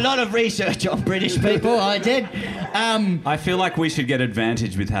did a lot of research on British people. I did. I feel like we should get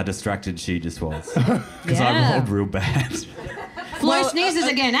advantage with how distracted she just was. Because I Yeah. rolled real bad. Flo sneezes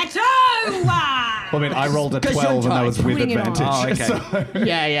again. Achoo! I mean, I rolled a 12 and that was with Putting it on. advantage. Oh, okay.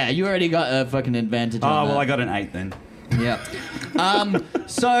 Yeah. You already got a fucking advantage. Oh, on well, that. I got an 8 then. Yeah.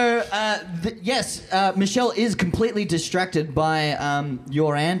 Yes, Michelle is completely distracted by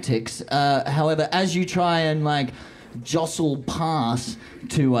your antics. However, as you try and jostle past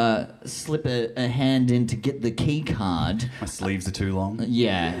to slip a hand in to get the key card. My sleeves are too long.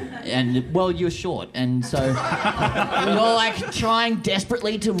 Yeah, and well, you're short, and so you're trying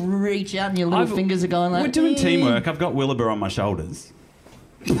desperately to reach out, and your little fingers are going like. We're doing teamwork. I've got Wilbur on my shoulders.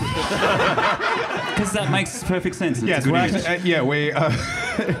 Because that makes perfect sense. It's Yes, a good we're image. actually,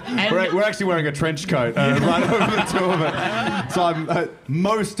 we're actually wearing a trench coat right over the two of it. So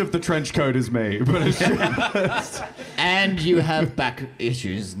most of the trench coat is me. But it's And you have back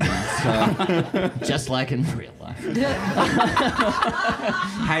issues now, so just like in real life.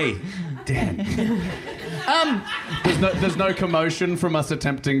 Hey, Dan. There's no commotion from us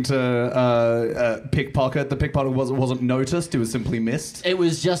attempting to pickpocket. The pickpocket wasn't noticed. It was simply missed. It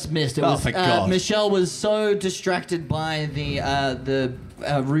was just missed. Thank God. Michelle was so distracted by the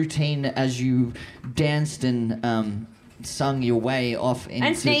routine as you danced and sung your way off into...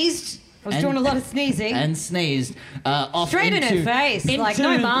 And sneezed. I was doing a lot of sneezing. And sneezed off Straight in her face, like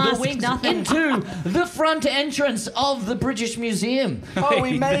no mask, nothing. Into the front entrance of the British Museum. Oh,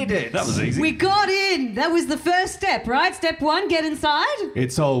 we made it. That was easy. We got in. That was the first step, right? Step 1, get inside.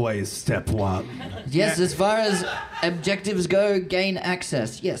 It's always step 1. Yes, as far as objectives go, gain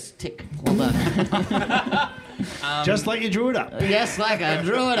access. Yes, tick. Well done. Just like you drew it up. Yes, like I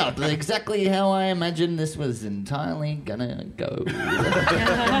drew it up. Exactly how I imagined this was entirely gonna go.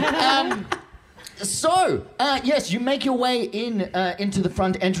 Yes, you make your way into the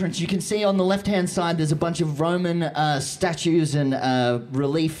front entrance. You can see on the left-hand side there's a bunch of Roman statues and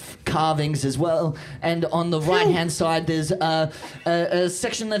relief carvings as well. And on the right-hand side there's a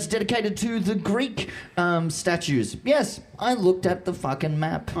section that's dedicated to the Greek statues. Yes, I looked at the fucking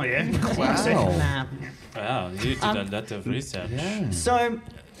map. Oh, yeah? Map. Wow, you did a lot of research. So...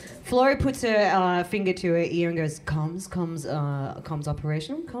 Flora puts her finger to her ear and goes, comms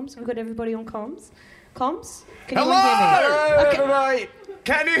operational. Comms, we've got everybody on comms. Comms? Can anyone hear me? Hello, everybody.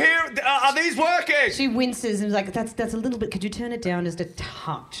 Can you hear? Are these working? She winces and is like, that's a little bit, could you turn it down just a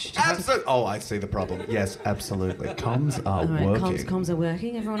touch? Absolutely. Oh, I see the problem. Yes, absolutely. Comms are All right, working. comms are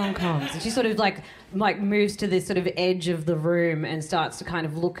working. Everyone on comms. And she sort of like moves to this sort of edge of the room and starts to kind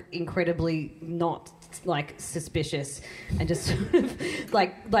of look incredibly not like suspicious, and just sort of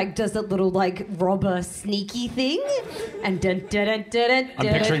like does that little like robber sneaky thing, and dun dun dun dun dun. I'm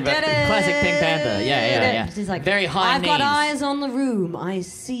picturing that classic Pink Panther. Yeah. She's like, very high I've got knees. eyes on the room. I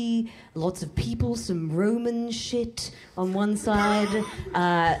see lots of people, some Roman shit on one side,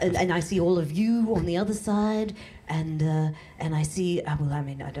 and I see all of you on the other side. And I see, I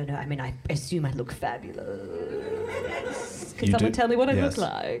don't know. I assume I look fabulous. Can You someone do? tell me what I Yes. look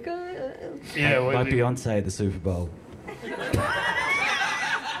like? Yeah, Like Beyonce at the Super Bowl.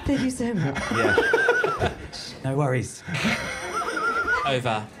 Thank you so much. Yeah. No worries.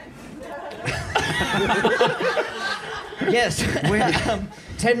 Over. Yes, we're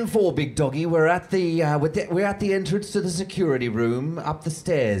 10-4, big doggy. We're at the entrance to the security room up the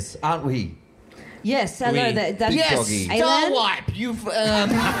stairs, aren't we? Yes, hello. Oui. That's Yes, Aylan?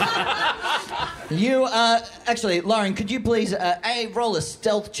 Starwipe, actually, Lauren, could you please roll a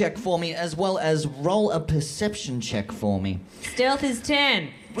stealth check for me, as well as roll a perception check for me? Stealth is 10.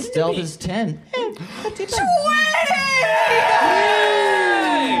 Stealth is 10.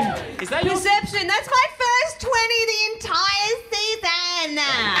 Is that your... Perception. That's my first 20 the entire season.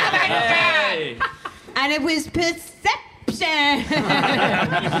 Hey! And it was perception. So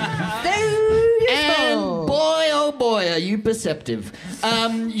And useful. boy, oh boy, are you perceptive.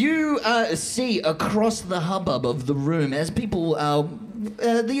 You see across the hubbub of the room as people,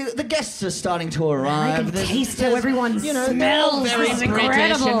 the guests are starting to arrive. I can taste how everyone smells. Very This is British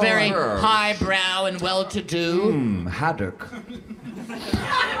incredible. and very highbrow and well-to-do. Haddock.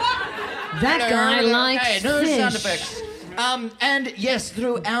 That guy likes Okay, no fish. sound effects. And yes,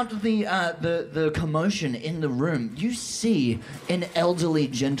 throughout the commotion in the room, you see an elderly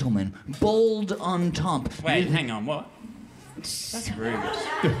gentleman, bald on top. Wait, hang on, what? That's rude. What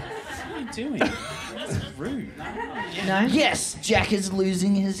are you doing? That's rude. No? Yes, Jack is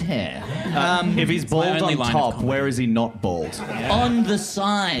losing his hair. If he's my bald only on line of top, comedy. where is he not bald? On the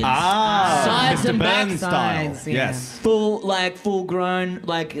sides. Sides Mr. and back. Burns style. Sides, yeah. Yes. Full grown,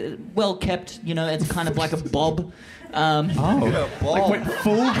 well kept, it's kind of like a bob. Wait,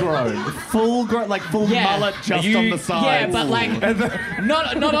 full grown, like full mullet just on the side. Yeah, but like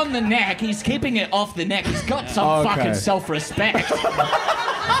not on the neck. He's keeping it off the neck. He's got some Okay. fucking self-respect.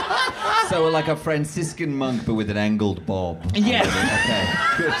 So we're like a Franciscan monk, but with an angled bob. Yes. Okay,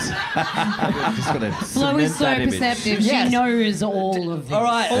 good. Just gotta Flo is cement so that image. perceptive. Yes. She knows all of this. All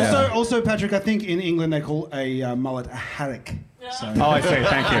right. Also, Patrick, I think in England they call a mullet a haddock. So, Oh, I see.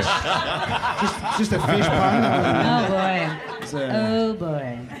 Thank you. just a fish pun. Oh boy. So, Oh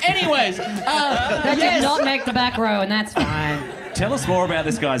boy. Anyways, That did not make the back row, and that's fine. Tell us more about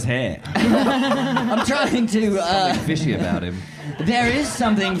this guy's hair. I'm trying to. Something fishy about him. There is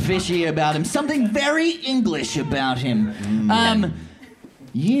something fishy about him. Something very English about him.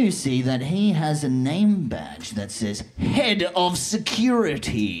 You see that he has a name badge that says Head of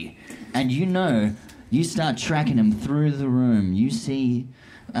Security, and you start tracking him through the room. You see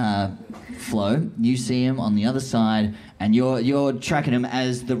Flo. You see him on the other side, and you're tracking him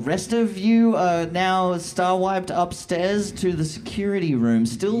as the rest of you are now star-wiped upstairs to the security room,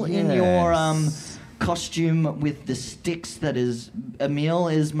 still in your costume with the sticks that is Emil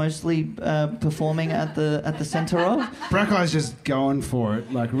is mostly performing at the centre of. Brackey's just going for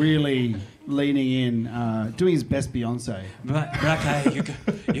it, like really leaning in, doing his best Beyonce. Brackey,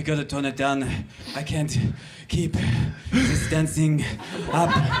 you gotta tone it down. I can't keep this dancing up.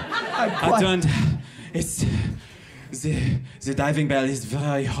 I don't. It's the diving bell is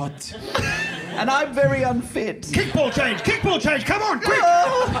very hot. And I'm very unfit. Kickball change, come on, quick!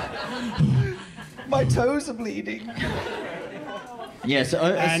 My toes are bleeding. Yes,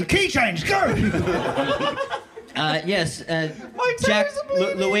 And key change, go! yes, Jack,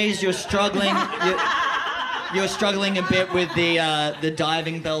 Louise, you're struggling. You're struggling a bit with the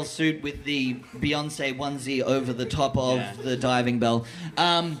diving bell suit with the Beyonce onesie over the top of the diving bell.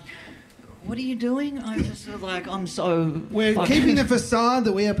 What are you doing? I'm just sort of like, I'm so... We're keeping the facade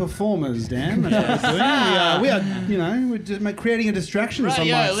that we are performers, Dan. That's what we're doing. We are, we're just creating a distraction, some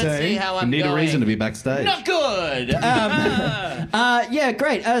might let's say. see how I'm Need going. a reason to be backstage. Not good. Yeah,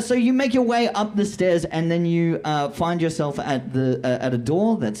 great. So you make your way up the stairs, and then you find yourself at a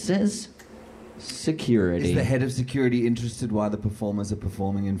door that says security. Is the head of security interested why the performers are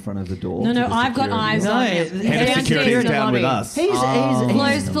performing in front of the door? No, to the I've got security? eyes No, on him. head of security is down with us.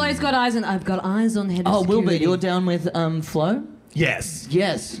 Flo's got eyes on. I've got eyes on the head of Oh, security. Wilbur, you're down with Flo? Yes.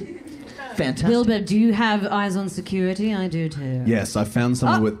 Yes. Fantastic. Wilbur, do you have eyes on security? I do too. Yes, I found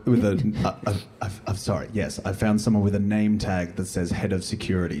someone with a. I'm sorry. Yes, I found someone with a name tag that says head of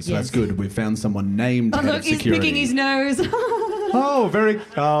security. So Yes. that's good. We found someone named Oh, head look, of he's security. picking his nose. Oh, very.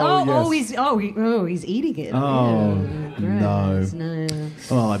 Oh, yes. He's eating it. Oh, gross. no. No.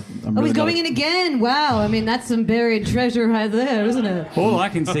 Oh, I'm Oh, really he's going not- in again. Wow. I mean, that's some buried treasure right there, isn't it? All I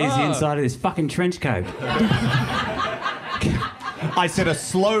can see is the inside of this fucking trench coat. I said a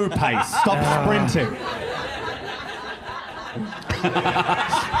slow pace. Stop sprinting.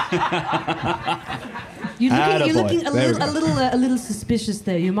 You're looking Attaboy. a There we little suspicious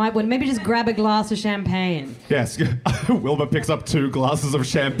there. You might want maybe just grab a glass of champagne. Yes. Wilbur picks up 2 glasses of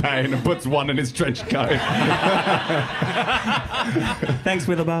champagne and puts one in his trench coat. Thanks,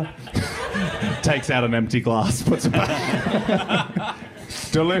 Witherbar. Takes out an empty glass, puts it back.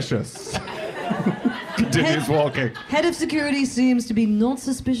 Delicious. Continues walking. Head of security seems to be not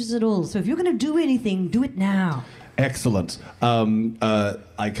suspicious at all. So if you're going to do anything, do it now. Excellent.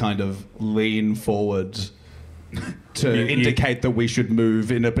 I kind of lean forward to indicate that we should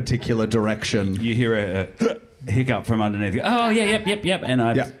move in a particular direction. You hear a hiccup from underneath. Oh, yeah, yep. And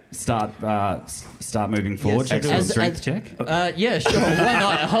I start moving forward. Yes. Should I do a strength check? Yeah, sure. Why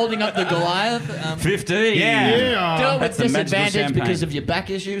not? Holding up the Goliath. 15. Do it with That's the magical disadvantage champagne. because of your back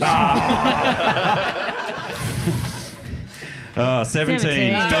issues. 17.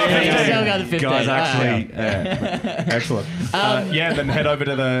 17. Still got the 15. Guys, actually, Excellent. Then head over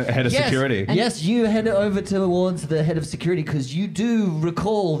to the head of security. Yes, you head over towards the head of security because you do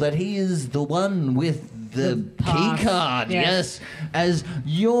recall that he is the one with the pass. key card. Yes. As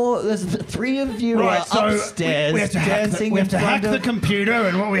the 3 of you are upstairs we have to dancing. we have to in front hack the of- computer,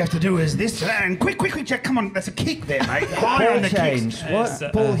 and what we have to do is this. And quick, Jack, come on, that's a kick there, mate. High on the change. kicks.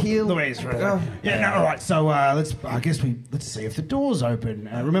 What? Ball heel. Louise, right. All right. So let's see if the door's open.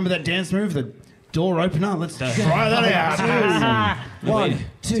 Remember that dance move, the door opener? Let's try that out. 1,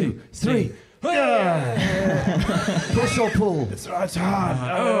 2, 3. Push or pull? It's hard.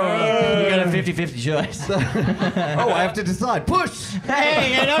 You got a 50-50 choice. Oh, I have to decide. Push!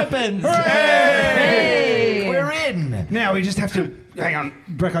 Hey, it opens! Hey! We're in! Now we just have to. Hang on.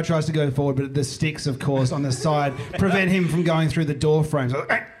 Brecko tries to go forward, but the sticks, of course, on the side prevent him from going through the door frames.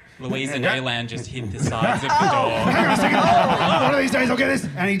 Louise and Aylan just hit the sides of the door. Hang on a second. One of these days I'll get this.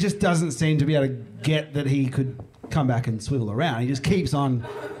 And he just doesn't seem to be able to get that he could come back and swivel around. He just keeps on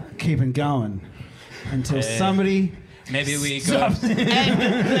keeping going until somebody... Maybe we go. And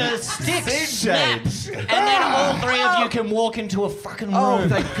the stick snaps, and then all 3 of you can walk into a fucking room. Oh,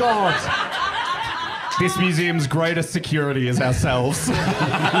 thank God. This museum's greatest security is ourselves.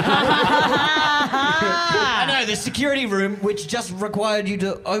 I know, the security room, which just required you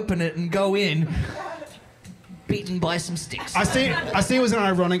to open it and go in, beaten by some sticks. I see it was an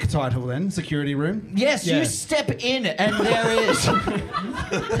ironic title then, security room. Yes, Yeah. you step in and there is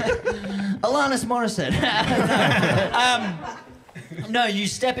Alanis Morissette. No, you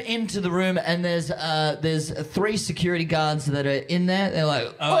step into the room and there's 3 security guards that are in there. They're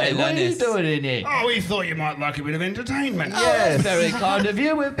like, Oh, "Hey, what are you Alanis. doing in here?" Oh, we thought you might like a bit of entertainment. Oh, that's very kind of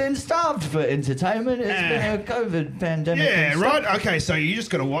you. We've been starved for entertainment. It's been a COVID pandemic. Yeah, and stuff. right. Okay, so you just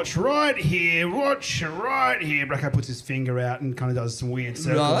got to watch right here. Bracco puts his finger out and kind of does some weird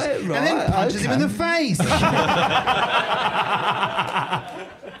circles. Right, And then punches him in the face.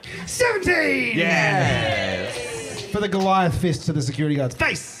 17! Yes. For the Goliath fist to the security guard's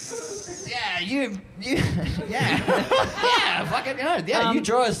face. Yeah, yeah, fucking hell. Yeah, you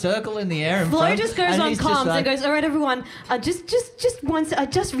draw a circle in the air. Flo front, just goes and on he's comms just like, and goes, all right, everyone, just once, I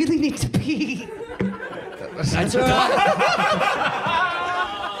just really need to pee. That's all right.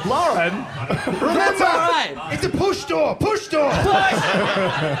 Lauren. That's all right. It's a push door. Push door.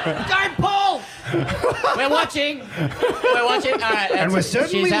 Don't pull. We're watching. We're watching. All right, And we're she's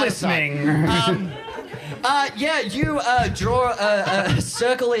certainly outside. listening. You draw a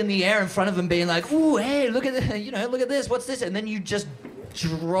circle in the air in front of him, being like, "Ooh, hey, look at look at this. What's this?" And then you just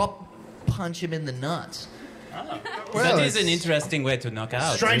punch him in the nuts. That is an interesting way to knock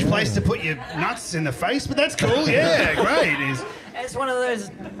out. Strange place to put your nuts in the face, but that's cool. Yeah, great. It's one of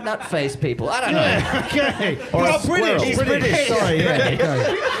those nut face people. I don't know. Okay. Or a British. squirrel. He's British. Sorry,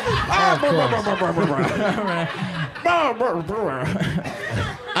 yeah.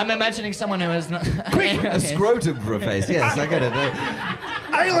 I'm imagining someone who has not. A scrotum for a face. Yes, I get it.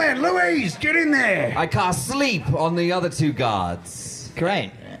 Aylan, Louise, get in there. I cast sleep on the other two guards.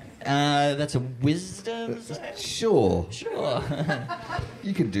 Great. That's a wisdom. Sure. Sure.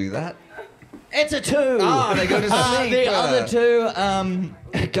 You can do that. It's a 2. Ah, they go to sleep. The other 2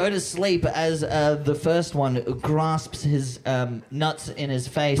 go to sleep as the first one grasps his nuts in his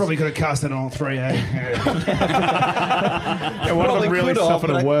face. Probably could have cast it on all three, eh? Yeah, one of Probably them really could have, suffered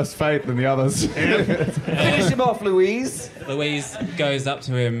but a worse fate than the others. Finish him off, Louise. Louise goes up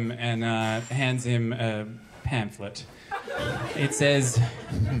to him and hands him a pamphlet. It says,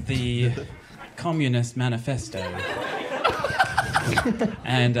 the Communist Manifesto.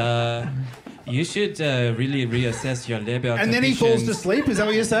 And you should really reassess your labor And then he falls to sleep, is that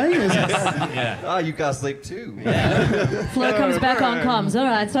what you're saying? Yeah. Ah, you cast sleep too. Flo comes back on comms. All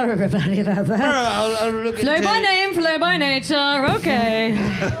right, sorry everybody about that. I'll look Flo into by it. name, Flo by nature, okay.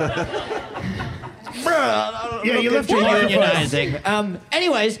 Yeah, you left your Unionizing.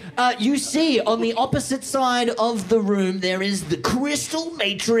 Anyways, you see on the opposite side of the room there is the crystal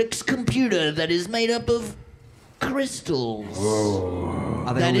matrix computer that is made up of crystals.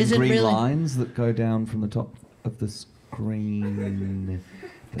 Are they That all in isn't green really- lines that go down from the top of the screen?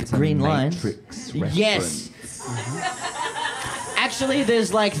 That's a green lines? Matrix Yes. reference. Actually,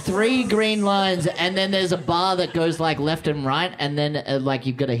 there's like 3 green lines, and then there's a bar that goes like left and right, and then like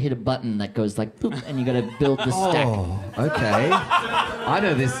you've got to hit a button that goes like boop, and you got to build the stack. Oh, okay. I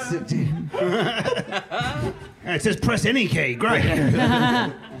know this. It says press any key. Great.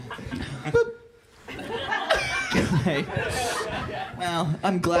 Well,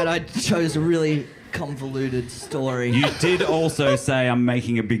 I'm glad I chose a really convoluted story. You did also say I'm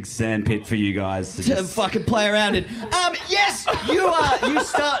making a big sandpit for you guys to to just... fucking play around in. Yes, you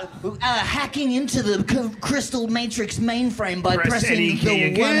start hacking into the crystal matrix mainframe by Press any pressing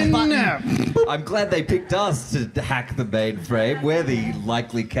key the one again. button. I'm glad they picked us to hack the mainframe. We're the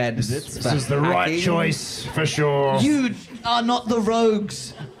likely candidates. This is the right choice, for sure. You are not the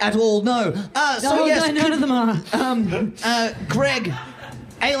rogues at all. No. So yes, none of them are. Greg,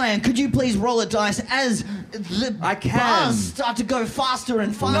 Aylan, could you please roll a dice as the I can. bars start to go faster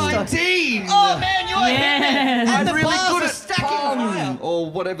and faster? 19! Oh man, you're Yes. hitting it! I'm And the really bars good are at stacking higher. Pong,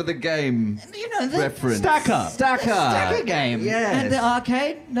 or whatever the game You know the reference. Stacker. Stacker game. Yes. And the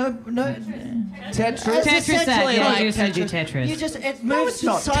arcade? No. Tetris. It's Tetris essentially set. like You used to do Tetris. You just it moves It's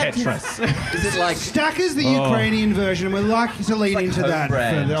not side to- Tetris. Is it like... Stacker's the Ukrainian version, and we're likely to lean like into home that for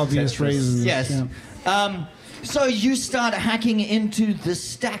brand the obvious Tetris. reasons. Yes. Yeah. So you start hacking into the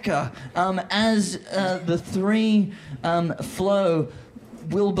stacker as the 3 Flo,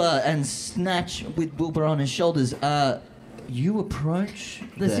 Wilbur, and Snatch with Wilbur on his shoulders. You approach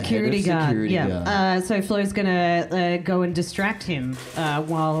The head of security guard. security Yeah. guard. So Flo's gonna go and distract him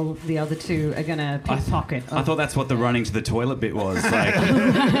while the other 2 are gonna pickpocket. I thought that's what the running to the toilet bit was. Like,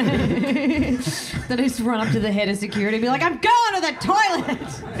 Then I just run up to the head of security and be like, I'm going to the toilet!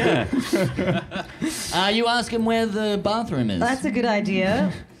 You ask him where the bathroom is. That's a good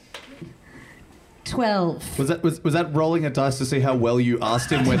idea. 12. Was that rolling a dice to see how well you asked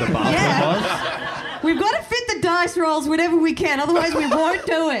him where the bathroom was? We've got to fit the dice rolls whenever we can, otherwise we won't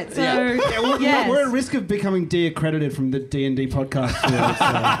do it. So, yes. We're at risk of becoming de-accredited from the D&D podcast field.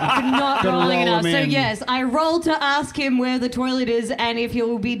 So. Not Gotta rolling roll enough. them So in. yes, I rolled to ask him where the toilet is and if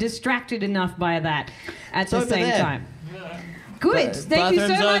he'll be distracted enough by that at the over same there. time. Good. Thank you so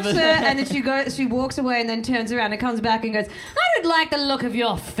bathroom's much, over sir. there. And then she walks away and then turns around and comes back and goes, I don't like the look of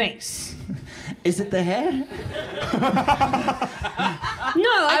your face. Is it the hair?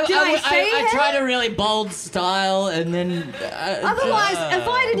 No, did I say I hair? tried a really bold style and then... Otherwise, if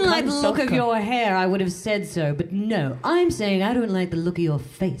I didn't like the look of self-con- your hair, I would have said so. But no, I'm saying I don't like the look of your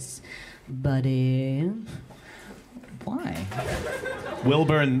face, buddy. Why?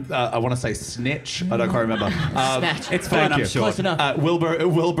 Wilbur and I want to say Snitch. I don't quite remember. Snatch. It's fine, Thank I'm you. sure. Close enough.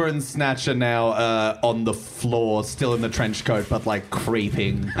 Wilbur and Snatch are now on the floor, still in the trench coat, but like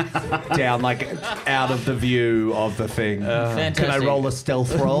creeping down, like out of the view of the thing. Fantastic. Can I roll a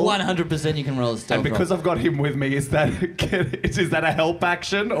stealth roll? 100% you can roll a stealth And because I've got him with me, is that a help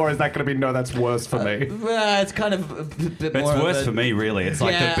action, or is that going to be no? That's worse for me. it's kind of a bit But more it's of worse a- for me, really. It's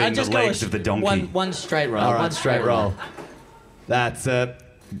like Yeah, the I'd just the go legs a of the donkey. One straight roll. All right, one straight roll. That's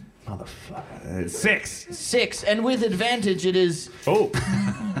motherfucker. 6. 6, and with advantage it is... Oh.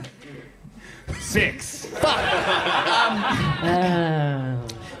 6.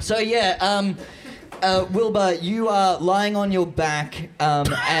 So yeah, Wilbur, you are lying on your back, and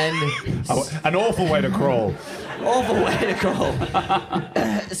An awful way to crawl. awful way to crawl.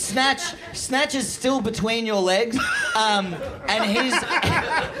 Snatch is still between your legs, and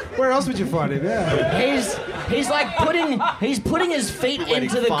Where else would you find him? Yeah. he's like putting his feet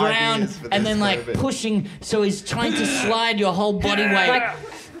into the 5 ground years for and this then like moment. pushing, so he's trying to slide your whole body weight.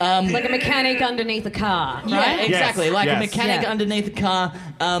 Like a mechanic underneath a car, right? Yeah, exactly. Yes, Like yes. a mechanic Yeah. underneath a car.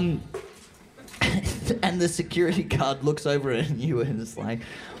 And the security guard looks over at you and is like,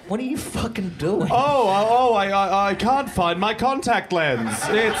 "What are you fucking doing?" I can't find my contact lens.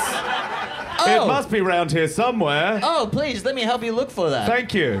 It must be round here somewhere. Oh, please, let me help you look for that.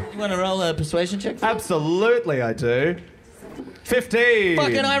 Thank you. You want to roll a persuasion check? Absolutely, I do. 15.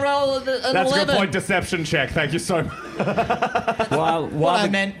 Fucking I roll an That's 11. a good point. Deception check. Thank you so much. While What I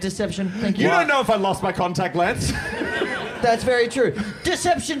the- meant, deception. Thank you. You don't know if I lost my contact lens. That's very true.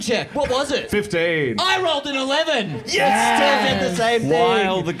 Deception check. What was it? 15. I rolled an 11. Yes! Still did the same thing.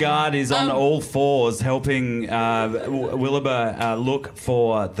 While the guard is on all fours helping Wilbur look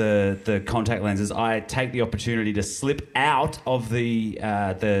for the contact lenses, I take the opportunity to slip out of the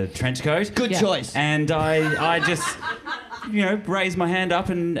trench coat. Good choice. And I just, raise my hand up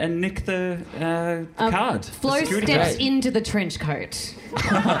and nick the card. the Flo security steps card. into the trench coat,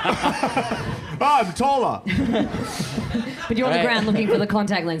 I'm taller. but you're on the Right. ground looking for the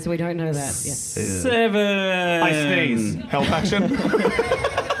contact lens, so we don't know that. Yeah. 7. I sneeze. Help action.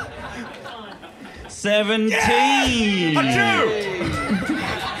 17.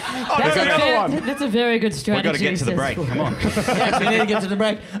 Oh, there's the other one. That's a very good strategy. We've got to get to the break. Come on. Yes, we need to get to the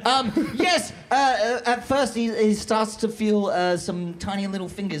break. At first he starts to feel some tiny little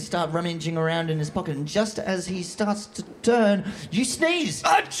fingers start rummaging around in his pocket, and just as he starts to turn, you sneeze.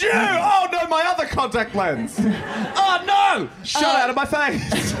 Achoo! Oh no, my other contact lens. Oh no! Shut out of my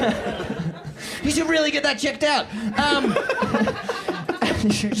face. You should really get that checked out.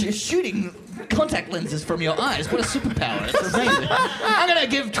 You're shooting contact lenses from your eyes. What a superpower. It's amazing. I'm going to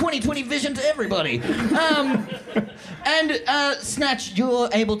give 20/20 vision to everybody. Snatch, you're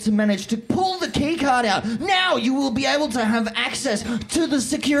able to manage to pull the key card out. Now you will be able to have access to the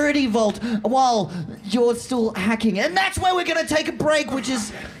security vault while you're still hacking. And that's where we're going to take a break, which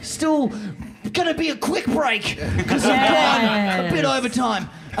is still going to be a quick break because we've gone a bit over time.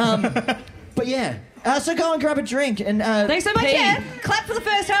 But yeah. So go and grab a drink and Thanks so much, pee. yeah. Clap for the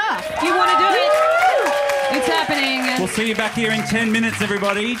first half. Do you want to do it? It's happening. We'll see you back here in 10 minutes,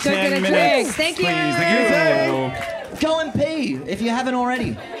 everybody. Go 10 get a minutes. drink. Thank you. Please, thank you. Go and pee if you haven't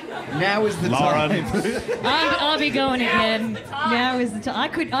already. Now is the time. I'll be going again. Now is the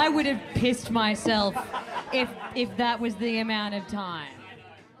time. I would have pissed myself if that was the amount of time.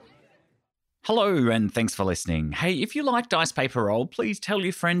 Hello, and thanks for listening. Hey, if you like Dice Paper Roll, please tell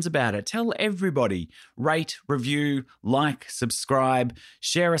your friends about it. Tell everybody. Rate, review, like, subscribe,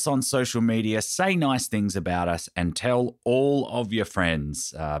 share us on social media, say nice things about us, and tell all of your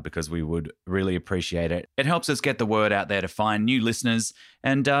friends because we would really appreciate it. It helps us get the word out there to find new listeners.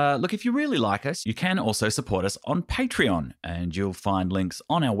 And look, if you really like us, you can also support us on Patreon, and you'll find links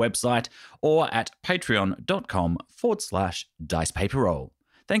on our website or at patreon.com/dicepaperroll.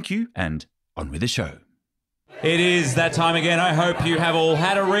 Thank you, and on with the show. It is that time again. I hope you have all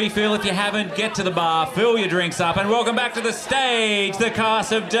had a refill. If you haven't, get to the bar, fill your drinks up, and welcome back to the stage, the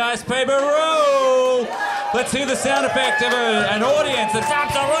cast of Dice Paper Roll. Let's hear the sound effect of an audience that's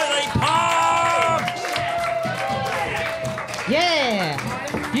absolutely pumped. Yeah.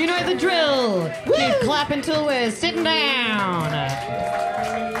 You know the drill. Keep clapping till we're sitting down.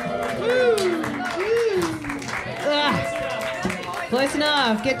 Close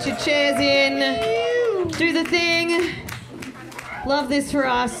enough. Get your chairs in. Do the thing. Love this for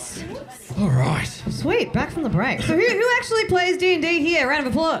us. All right. Sweet, back from the break. So who actually plays D&D here? Round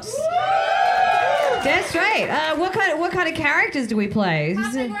of applause. That's straight. What kind of characters do we play?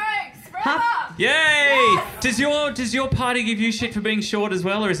 Yay! Does your party give you shit for being short as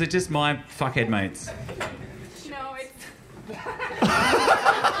well, or is it just my fuckhead mates? No, it's...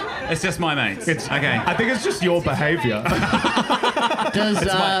 It's just my mates. Okay. I think it's just your behaviour.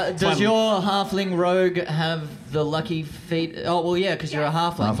 Does your halfling rogue have the lucky feet? Oh, well, yeah, because you're a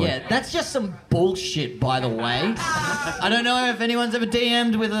halfling. Yeah, that's just some bullshit, by the way. I don't know if anyone's ever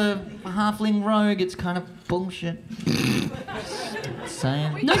DM'd with a halfling rogue. It's kind of bullshit.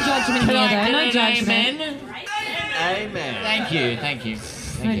 Saying. No judgment here, though. No judgment. Amen. Thank you.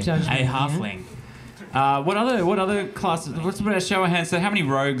 No judgment. A halfling. What other classes? Let's put a show of hands. So how many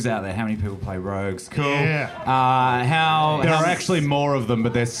rogues out there? How many people play rogues? Cool. Yeah. There are actually more of them,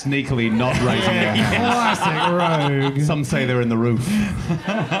 but they're sneakily not raising their hands. Classic rogue. Some say they're in the roof.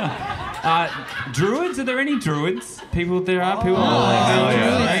 Druids? Are there any druids? There are people.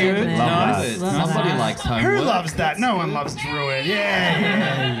 druids. Nice. Somebody likes homework. Who loves that? No one loves druid.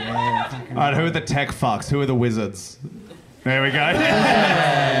 Yeah. All right, who are the tech fucks? Who are the wizards? There we go.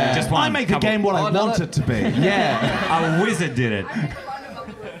 Just one. I make the game what I want it to be. Yeah. A wizard did it.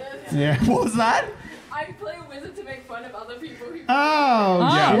 Yeah. What was that? I play a wizard to make fun of other people who... Oh,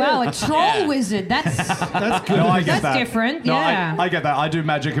 Oh, wow, a troll wizard. That's good. No, I get That's that. different, No, yeah. I get that. I do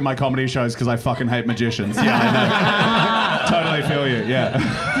magic in my comedy shows because I fucking hate magicians. Yeah, I know. Totally feel you. Yeah.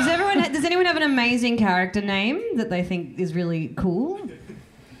 Does anyone have an amazing character name that they think is really cool?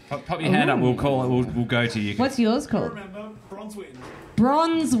 Pop your hand up. We'll call it. We'll go to you. What's yours called? Bronzewing.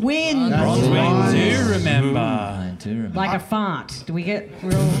 Bronzewing. Bronzewing. Do remember. I do remember. Like a fart. Do we get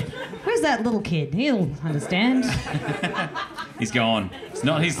real... Where's that little kid? He'll understand. He's gone. It's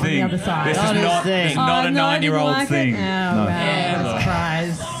not his thing. other side. This Not is his not. thing. This is not a no, I didn't 9-year-old like thing. It? Oh, wow. Yeah,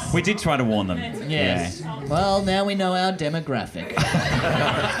 Surprise. We did try to warn them. Yes. Well, now we know our demographic.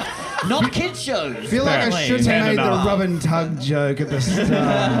 Not kid shows. I feel like I should have made the rub and tug joke at the start.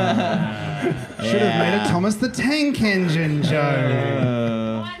 Should have made a Thomas the Tank Engine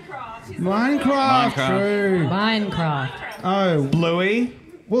joke. Minecraft. True. Minecraft. Oh, Bluey.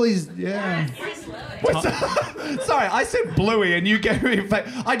 well, he's Sorry, I said Bluey and you gave me...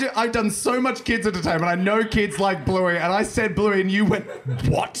 I've done so much kids entertainment. I know kids like Bluey, and I said Bluey and you went,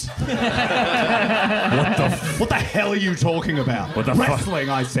 what? What the hell are you talking about? What the Wrestling,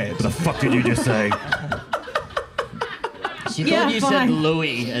 I said. What the fuck did you just say? She Yeah, thought you fine. said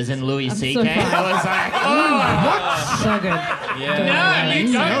Louis, as in Louis C.K. so fine. I was like, So good. Yeah. no,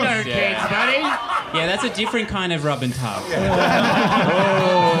 you don't know kids, buddy. Yeah, that's a different kind of rub and tug.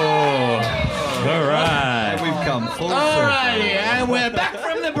 All right. We've come full Alrighty, and we're back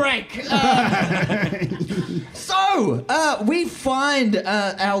from the break. So, we find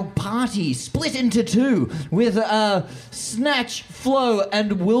our party split into two with Snatch, Flo,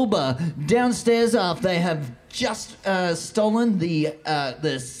 and Wilbur downstairs after they have just stolen the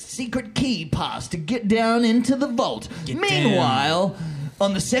secret key pass to get down into the vault. Meanwhile,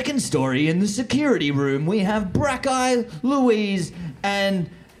 on the second story in the security room, we have Brackeye, Louise, and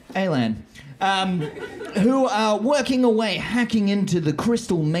Alan. Who are working away, hacking into the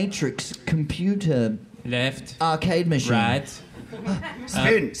Crystal Matrix computer Left. arcade machine. Right.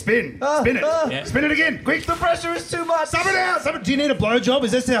 spin it, spin it again, quick. The pressure is too much. Stop it out. Do you need a blowjob?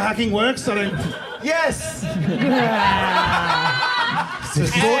 Is this how hacking works? I don't... Yes.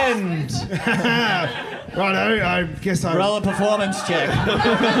 End. Righto, I guess I... Roll a performance check.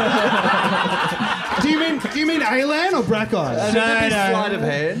 Do you mean Alan or Brackeye? Sleight of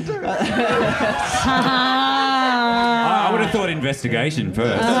hand. I would have thought investigation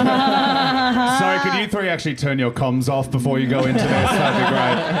first. Sorry, could you three actually turn your comms off before you go into this? That'd be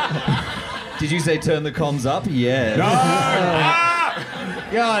great. Did you say turn the comms up? Yeah.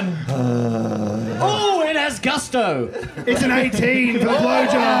 Go on. Oh, it has gusto. It's an 18 for the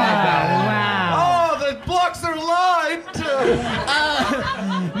blowjob. Wow. Oh, the blocks are lined.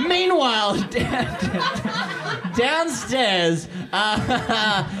 Meanwhile, downstairs,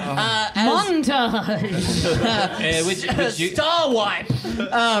 Montage. Would you... Star Wipe.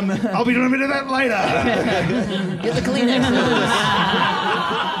 I'll be doing a bit of that later. Get the Kleenex.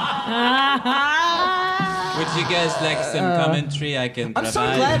 Would you guys like some commentary I can I'm provide?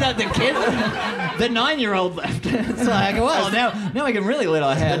 so glad that the kid, the 9-year-old left. It's like, well, now we can really let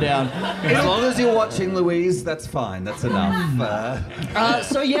our hair down. As long as you're watching Louise, that's fine. That's enough.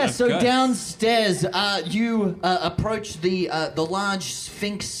 So course. downstairs, you approach the large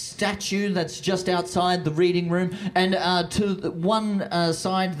Sphinx statue that's just outside the reading room, and to the one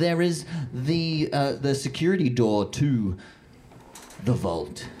side there is the security door to the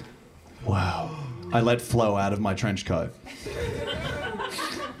vault. Wow. I let Flo out of my trench coat.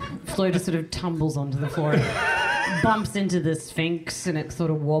 Flo just sort of tumbles onto the floor and bumps into the Sphinx, and it sort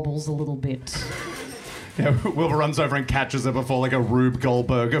of wobbles a little bit. Yeah, Wilbur runs over and catches her before like a Rube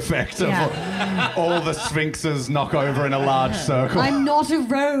Goldberg effect of all the sphinxes knock over in a large circle. I'm not a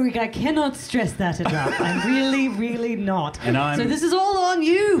rogue. I cannot stress that enough. I'm really, really not. And I'm- So this is all on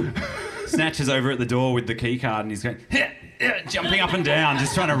you. Snatches over at the door with the key card and he's going, jumping up and down,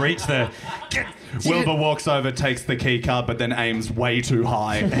 just trying to reach the... Wilbur walks over, takes the key card, but then aims way too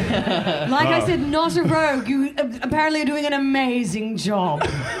high. Like I said, not a rogue. You apparently are doing an amazing job.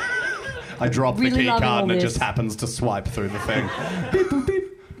 I drop Really the key loving card and all it this. just happens to swipe through the thing. Beep, boop, beep.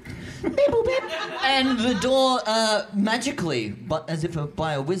 Beep, boop, beep. And the door magically, but as if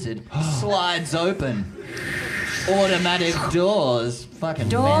by a wizard, slides open. Automatic doors. Fucking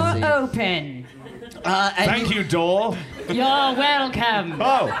Door fancy. open. And Thank you, door. You're welcome.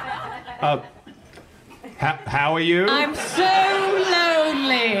 Oh. How are you? I'm so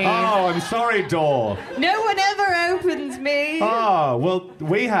lonely. Oh, I'm sorry, door. No one ever opens me. Oh, well,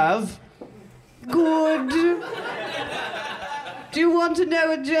 we have. Good. Do you want to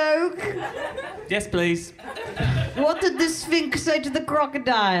know a joke? Yes, please. What did the Sphinx say to the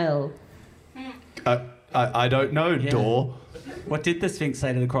crocodile? I don't know, door. What did the Sphinx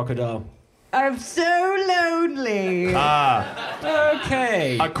say to the crocodile? I'm so lonely.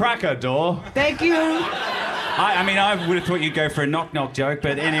 Okay. A cracker, door. Thank you. I mean, I would have thought you'd go for a knock-knock joke,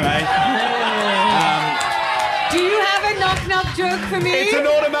 but anyway. Do you have a knock-knock joke for me? It's an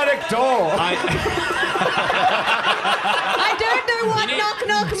automatic door. I don't know what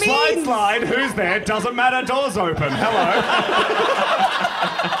knock-knock means. Slide, who's there? Doesn't matter, door's open. Hello.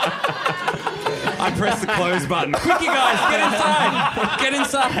 I press the close button. Quick, you guys, get inside. Get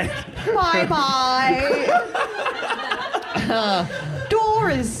inside. Bye-bye.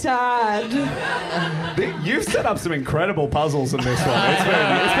 Door is sad. You've set up some incredible puzzles in this one. It's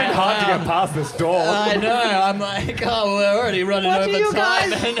been hard to get past this door. I know. I'm like, oh, we're already running What over are you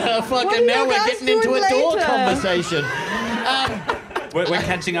time, guys- and what are fucking now you we're guys getting into a doing door later? conversation. We're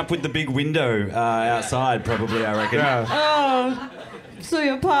catching up with the big window outside, probably, I reckon. Yeah. Oh, so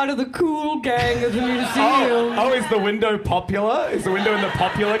you're part of the cool gang of the museum. Oh, is the window popular? Is the window in the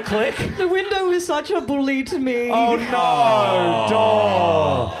popular clique? The window is such a bully to me. Oh no,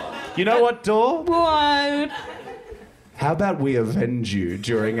 door. You know what, door? What? How about we avenge you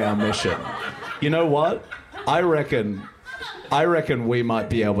during our mission? You know what? I reckon we might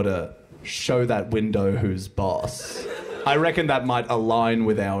be able to show that window who's boss. I reckon that might align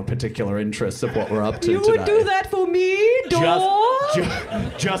with our particular interests of what we're up to You today. would do that for me, door?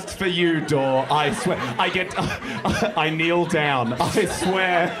 Just for you, door. I swear. I kneel down.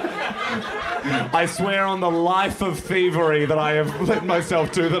 I swear on the life of thievery that I have led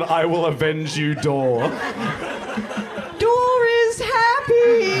myself to that I will avenge you, door. Door is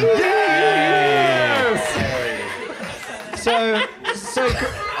happy. Yes!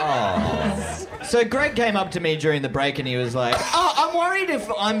 So Greg came up to me during the break and he was like, "Oh, I'm worried if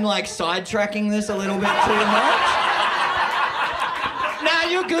I'm like sidetracking this a little bit too much." Nah,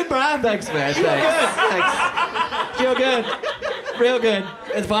 you're good, bro. Thanks, man. Thanks. You're good. Real good.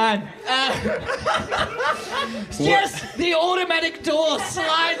 It's fine. Yes, the automatic door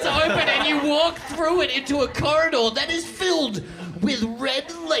slides open and you walk through it into a corridor that is filled with red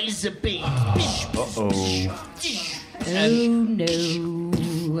laser beams. Oh no.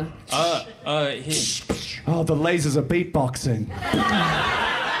 Oh, the lasers are beatboxing.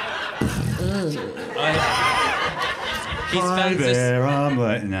 He's found this. I'm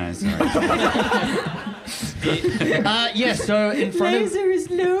like, no, sorry. Yes, so in front of... Laser is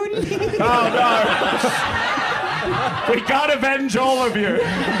lonely. Oh no! We can't avenge all of you.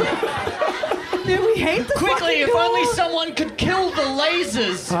 No, we hate the Quickly, fucking if door. only someone could kill the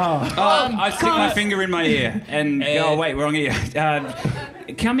lasers. I stick my finger in my ear and oh wait, wrong ear.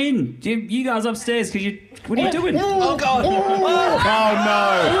 Come in, you guys upstairs, because you. What are you doing? Oh, God. Oh no!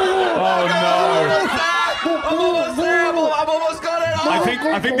 Oh I'm almost there. I've almost got it. no!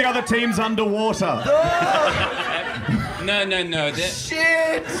 I think the other team's underwater. No.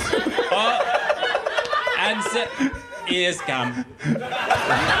 Shit. And ears come.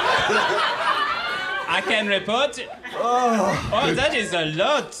 I can report. Oh, that is a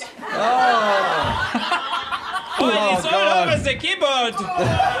lot. Oh, it's all over the keyboard.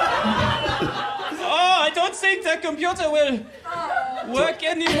 Oh, I don't think the computer will work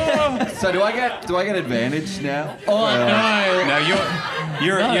anymore. So do I get advantage now? Oh, no. No,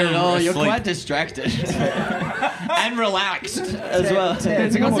 you're You're asleep. quite distracted. And relaxed as well.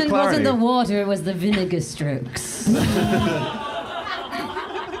 Wasn't the water, it was the vinegar strokes.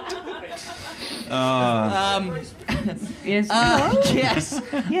 Yes. Yes.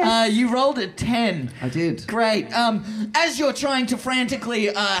 Yes. You rolled a 10. I did. Great. As you're trying to frantically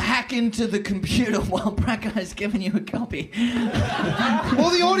hack into the computer while Brackey's giving you a copy. Well,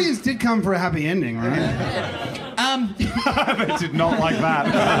 the audience did come for a happy ending, right? They did not like that.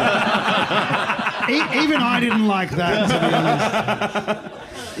 Even I didn't like that, to be honest.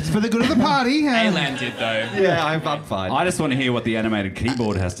 It's for the good of the party. Aylan did, though. Yeah, I'm fine. I just want to hear what the animated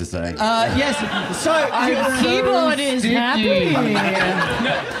keyboard has to say. Yes. So The keyboard is happy.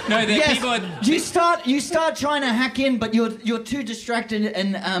 No, the yes, keyboard. you start trying to hack in, but you're too distracted,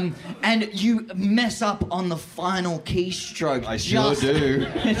 and you mess up on the final keystroke. I sure do.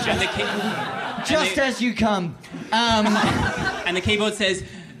 And the key- Just as you come. and the keyboard says,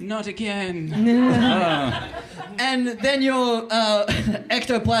 "Not again." And then your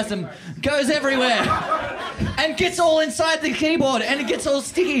ectoplasm goes everywhere and gets all inside the keyboard and it gets all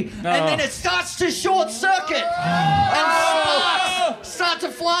sticky and then it starts to short circuit and start to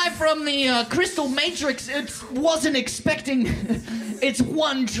fly from the crystal matrix. It wasn't expecting its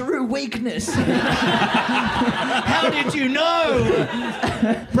one true weakness. How did you know?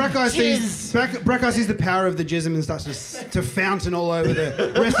 Brackeye sees the power of the jism and starts to fountain all over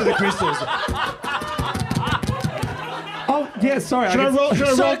the rest of the crystals. Oh, yeah, sorry. Should I roll?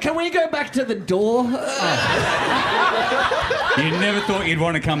 So can we go back to the door? You never thought you'd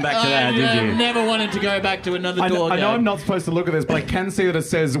want to come back to that, did you? Never wanted to go back to another door. I know I'm not supposed to look at this, but I can see that it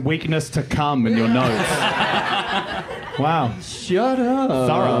says weakness to come in your notes. Wow. Shut up.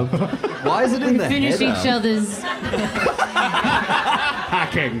 Thorough. Why is it in the Finish header? each other's.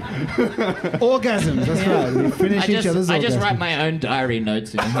 Hacking. Orgasms, that's right. We finish each other's I just orgasms. write my own diary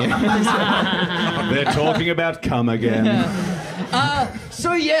notes in here. They're talking about cum again.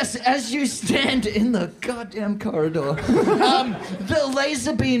 So yes, as you stand in the goddamn corridor, the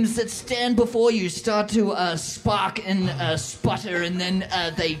laser beams that stand before you start to spark and sputter, and then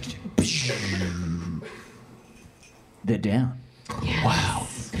they're down. Wow!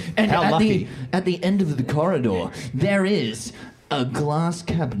 And How lucky. at the end of the corridor, there is a glass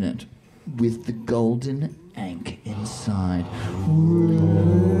cabinet with the golden ankh inside.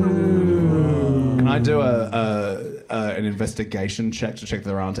 Can I do an investigation check to check if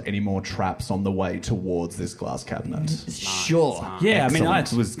there aren't any more traps on the way towards this glass cabinet? Sure. Yeah, I mean, I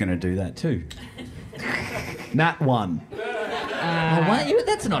Excellent. was going to do that too. Nat 1.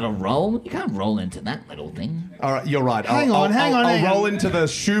 That's not a roll. You can't roll into that little thing. All right, you're right. Hang on. I'll roll into the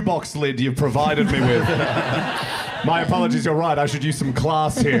shoebox lid you've provided me with. My apologies, you're right. I should use some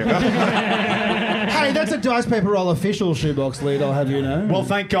class here. Hey, that's a dice paper roll official shoebox lead, I'll have you know. Well,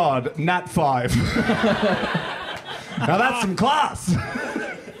 thank God. Nat 5. Now that's some class.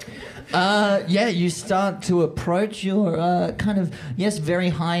 Yeah, you start to approach your very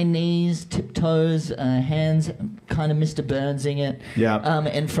high knees, tiptoes, hands, kind of Mr. Burnsing it. Yeah.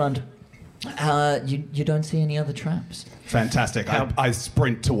 In front. You don't see any other traps. Fantastic. I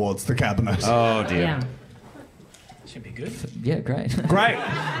sprint towards the cabinet. Oh, dear. Yeah. Should be good. Yeah, great. Great.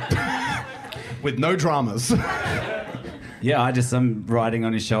 With no dramas. Yeah, I'm riding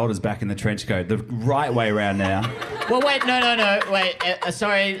on his shoulders back in the trench coat. The right way around now. Well, wait, no. Wait,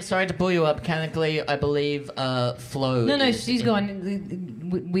 sorry to pull you up. Mechanically, I believe Flo. No, she's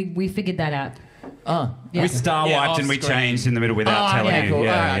gone. We figured that out. Oh, Yeah. We star Yeah, wiped and we off-screen. changed in the middle without telling yeah, you. cool.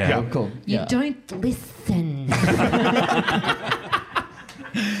 Yeah, All right, yeah. cool. You Yeah. don't listen.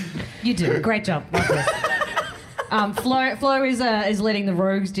 You do. Great job. Love this. Flo is letting the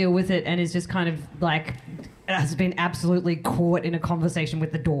rogues deal with it and is just kind of like has been absolutely caught in a conversation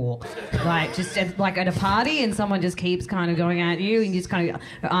with the door, like just like at a party, and someone just keeps kind of going at you, and you just kind of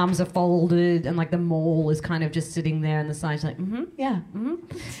her arms are folded, and like the mole is kind of just sitting there on the side, she's like, yeah,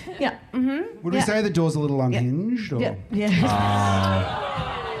 Would we say the door's a little unhinged? Or?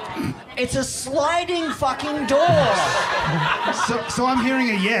 yeah. It's a sliding fucking door. So I'm hearing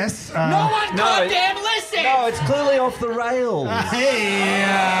a yes. No one goddamn listen. No, it's clearly off the rails.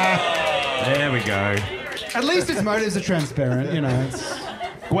 Hey, There we go. at least its motives are transparent, you know. It's...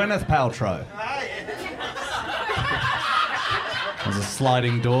 Gwyneth Paltrow. There's a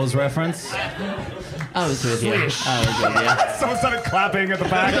sliding doors reference. I was with you. Yeah. Someone started clapping at the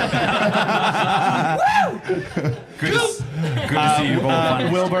back. Good to see you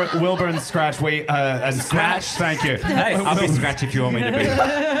all. Wilbur and Scratch, and Scratch, thank you. Hey, I'll be Scratch if you want me to be.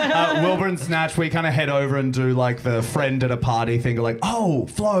 Wilbur and Snatch, we kind of head over and do like the friend at a party thing, like, oh,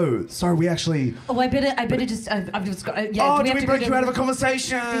 Flo, sorry, we actually... Oh, I better just. I've just got. Yeah. Oh, do we did have we to break go you to- out of a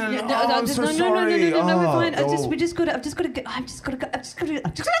conversation? Yeah, Oh, I'm so sorry. No, we're fine. I've Oh. just got to. I've just got to go. I've just got to fucking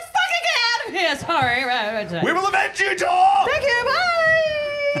get out of here. Sorry. Right. We will avenge you, dog! Thank you.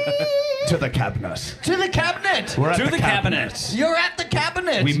 Bye. To the cabinet. To the cabinet. We're at To the the cabinet. You're at the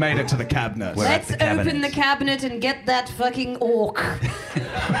cabinet. We made it to the cabinet. Let's open the cabinet and get that fucking orc.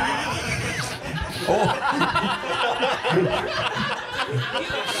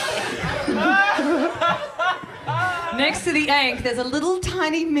 Next to the Ankh, there's a little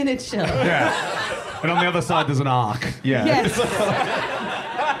tiny miniature. Yeah. And on the other side, there's an ark. Yeah. Yes.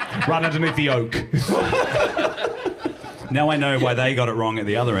 Right underneath the oak. Now I know why they got it wrong at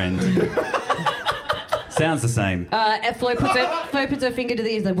the other end. Sounds the same. Flo puts her finger to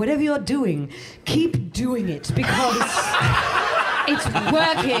the ear. Like, whatever you're doing, keep doing it because it's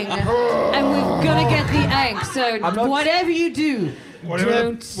working, and we're gonna get the Ankh. So whatever you do,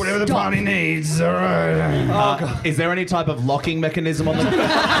 don't Whatever the stop. party needs, all right. Is there any type of locking mechanism on the...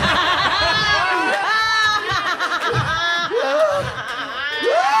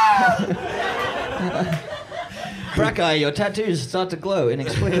 Brackeye, your tattoos start to glow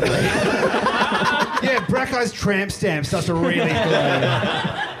inexplicably. Yeah, Brackey's tramp stamp starts to really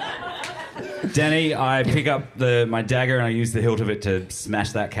glow. Danny, I pick up my dagger and I use the hilt of it to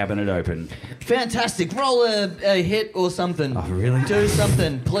smash that cabinet open. Fantastic. Roll a hit or something. Oh, really? Do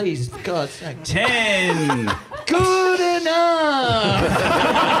something, please. For God's sake. 10! Good enough.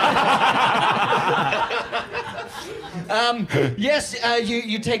 Yes,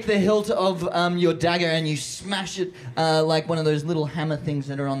 you take the hilt of your dagger and you smash it like one of those little hammer things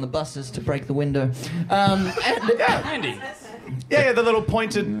that are on the buses to break the window. Handy. Yeah, the little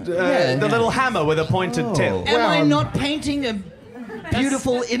pointed... the little hammer with a pointed tip. Am I not painting a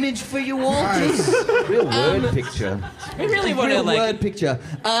beautiful image for you all? Jeez. Real word picture. We really want to Real like. word picture.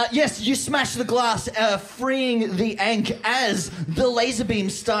 Yes, you smash the glass, freeing the Ankh as the laser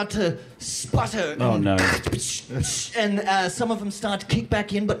beams start to sputter. Oh, no. And some of them start to kick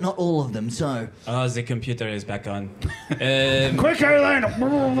back in, but not all of them. So Oh, the computer is back on. Quick, Aileen!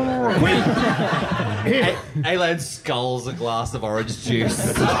 Alan sculls a glass of orange juice.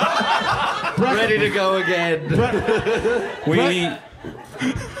 Ready to go again.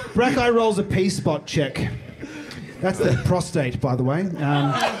 Brackeye rolls a P-spot check. That's the prostate, by the way.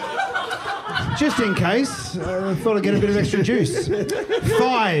 Just in case, I thought I'd get a bit of extra juice.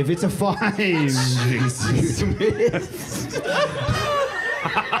 5. It's a 5.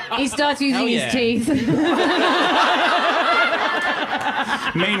 He starts using his teeth.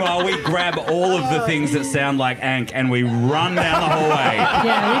 Meanwhile, we grab all of the things that sound like Ankh and we run down the hallway.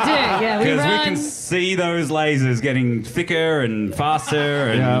 Yeah, we do. Yeah, we Because run. we can see those lasers getting thicker and faster.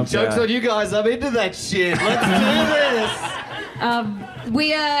 And, Joke's on you guys, I'm into that shit. Let's do this.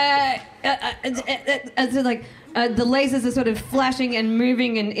 We the lasers are sort of flashing and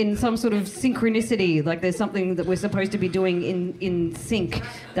moving in some sort of synchronicity. Like there's something that we're supposed to be doing in sync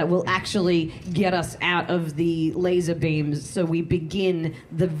that will actually get us out of the laser beams. So we begin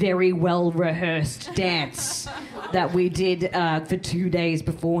the very well rehearsed dance that we did for 2 days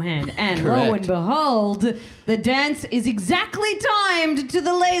beforehand. And lo and behold, the dance is exactly timed to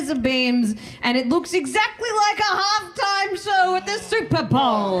the laser beams, and it looks exactly like a halftime show at the Super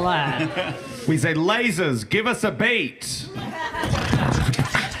Bowl. We say, lasers, give us a beat.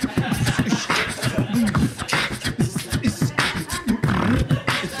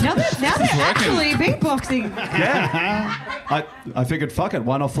 Now they're actually beatboxing. Yeah. I figured, fuck it,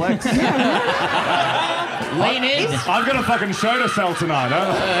 why not flex? lean in. I've got a fucking show to sell tonight.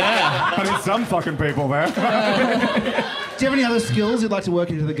 I need some fucking people there. Do you have any other skills you'd like to work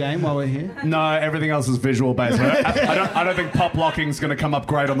into the game while we're here? No, everything else is visual based. I don't think pop locking's going to come up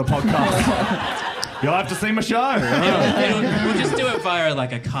great on the podcast. You'll have to see my show. We'll just do it via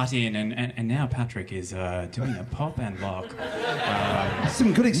like a cut-in, and now Patrick is doing a pop and lock.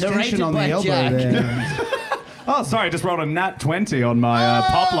 Some good extension Narrated on the by elbow Jack. there. Oh, sorry, I just rolled a nat 20 on my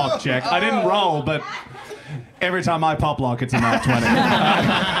pop lock check. I didn't roll, but every time I pop lock, it's a nat 20.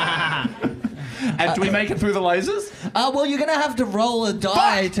 And do we make it through the lasers? Well, you're gonna have to roll a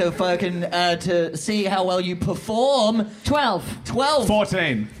die to fucking to see how well you perform. 12. 12.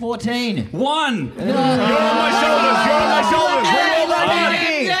 14. 1!14. You're on my shoulders. You're on my shoulders. Hey, We're all on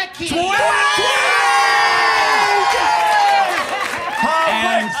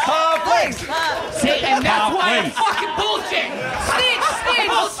And See, and that's why Halfway. it's fucking bullshit.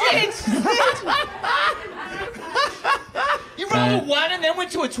 Snitch. You rolled a 1 and then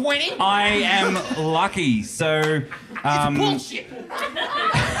went to a 20? I am lucky, so... Bullshit.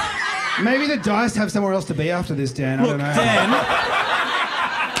 Maybe the dice have somewhere else to be after this, Dan. I don't know. Dan,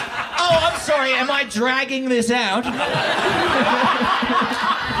 Oh, I'm sorry. Am I dragging this out?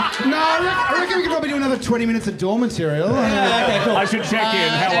 No, I reckon we could probably do another 20 minutes of door material. Okay, cool. I should check in.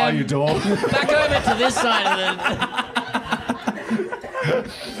 How are you, Dawn? Back over to this side of the...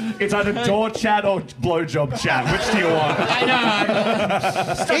 It's either door chat or blowjob chat. Which do you want? I know.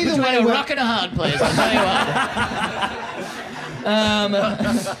 Stuck between a rock and a hard place, I'll tell you what.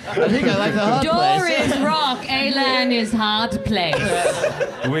 I think I like the hard Door place. is rock, Alan is hard place.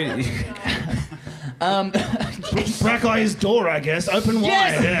 Brackeye is door, I guess. Open wide.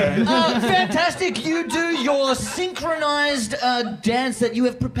 Yes! Yeah. Fantastic. You do your synchronized dance that you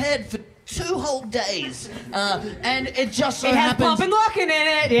have prepared for 2 whole days. And it just so It has happens... pop and locking in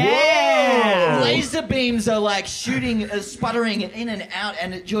it. Yeah. Laser beams are like shooting, sputtering in and out,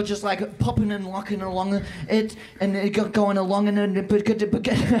 and you're just like popping and locking along it, and it going along and Wow,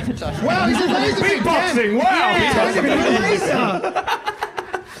 he's a laser Beatboxing, wow!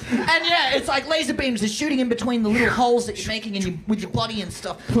 And yeah, it's like laser beams are shooting in between the little holes that you're making with your body and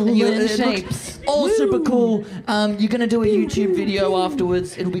stuff. Pulling And in it looks shapes. all super cool. You're gonna do a YouTube video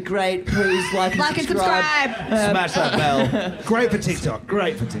afterwards. It'll be great. Please like and subscribe. Smash that bell. Great for TikTok.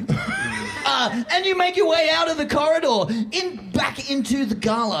 Great for TikTok. And you make your way out of the corridor, back into the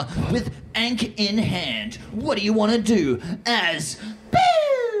gala with Ankh in hand. What do you want to do as...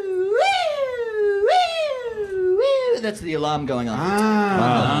 That's the alarm going on. It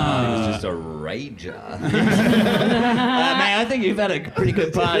was just a rager. Man, I think you've had a pretty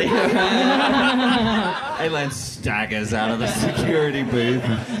good party. Alan staggers out of the security booth.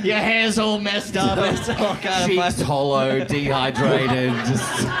 Your hair's all messed up. It's all kind Cheeks hollow, dehydrated,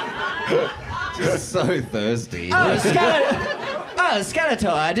 just so thirsty.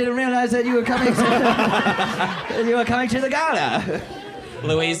 Skeletor, I didn't realize that you were coming to the gala.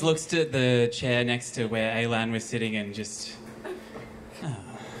 Louise looks to the chair next to where Alan was sitting and just...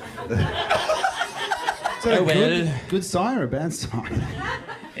 So well. good sign or a bad sign?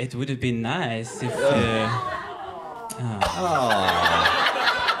 It would have been nice if...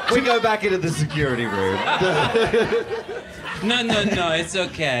 We go back into the security room. No, it's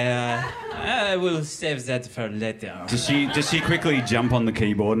okay. I will save that for later. Does she quickly jump on the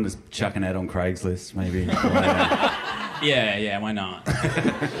keyboard and just chuck an ad on Craigslist, maybe? Yeah, why not?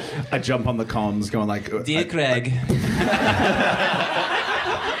 I jump on the comms going like... Dear Craig,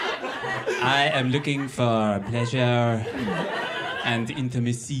 I am looking for pleasure and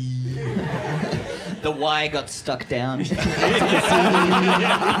intimacy. The Y got stuck down.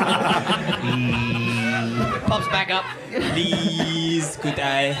 Pops back up. Please, could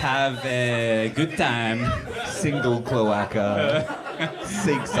I have a good time? Single cloaca.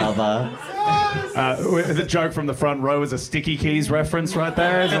 6 other. The joke from the front row is a Sticky Keys reference right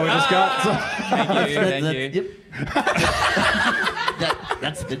there, is what we just got. Thank you. Yep.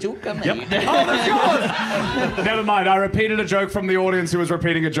 That's the joke I made. Oh, that's yours! Never mind, I repeated a joke from the audience who was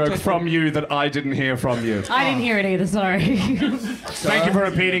repeating a joke from you that I didn't hear from you. I didn't hear it either, sorry. Thank you for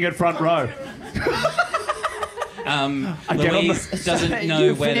repeating it front row. Louise doesn't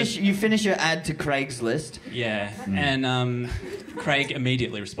know where you finish your ad to Craigslist. Yeah, and Craig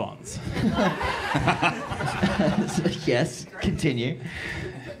immediately responds. Yes, continue.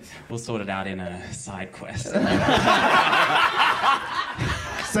 We'll sort it out in a side quest.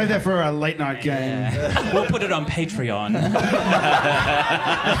 Save that for a late night game. Yeah. We'll put it on Patreon.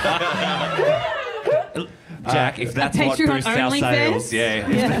 Jack, if that's what Patreon boosts our only sales,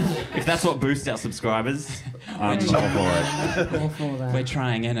 fans? if that's what boosts our subscribers, I'm all for it. We're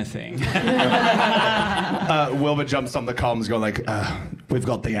trying anything. Wilbur jumps on the comms going like, we've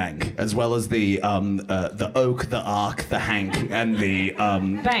got the Ankh, as well as the Oak, the Ark, the Hank, and the...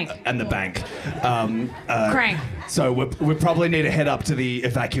 Bank. And the bank. Crank. So we probably need to head up to the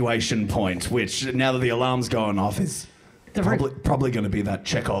evacuation point, which, now that the alarm's going off, is probably going to be that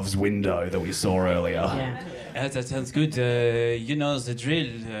Chekhov's window that we saw earlier. Yeah. That sounds good. You know the drill.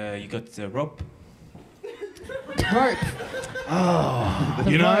 You got the rope. Rope.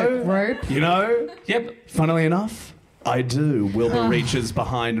 You know? Rope. You know? Yep. Funnily enough, I do. Wilbur reaches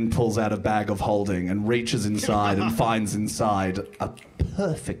behind and pulls out a bag of holding and reaches inside and finds inside a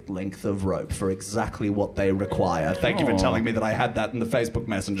perfect length of rope for exactly what they require. Thank you for telling me that I had that in the Facebook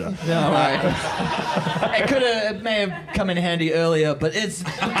Messenger. It may have come in handy earlier, but it's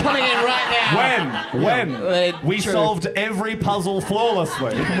coming in right now. When? We solved every puzzle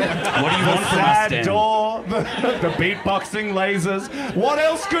flawlessly. What do you want from us, Sad Dan? door, the beatboxing lasers. What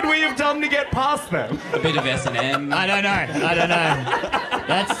else could we have done to get past them? A bit of S&M. I don't know.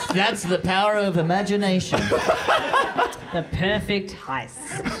 That's the power of imagination. The perfect heist.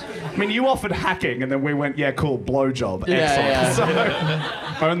 I mean, you offered hacking, and then we went, yeah, cool, blowjob. Yeah, Excellent.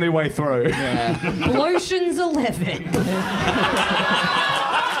 yeah. So, only way through. Blotions 11.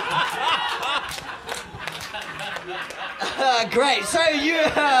 Great. So you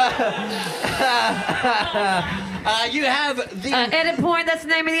You have the... Edit point, that's the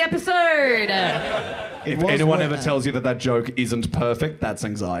name of the episode. If anyone ever tells you that joke isn't perfect, that's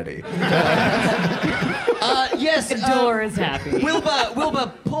anxiety. Yes, Dora is happy.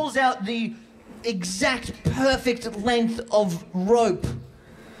 Wilbur pulls out the exact perfect length of rope.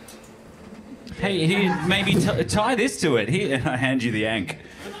 Hey, here, maybe tie this to it. Here, I hand you the ankh.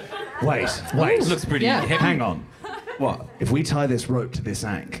 Wait. It looks pretty heavy. Hang on. What? If we tie this rope to this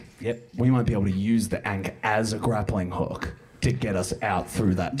ankh, we might be able to use the ankh as a grappling hook to get us out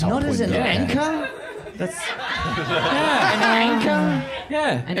through that top Not window. as an anchor? That's An anchor?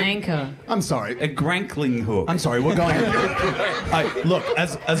 yeah. An anchor. I'm sorry. A grankling hook. I'm sorry. We're going. Look.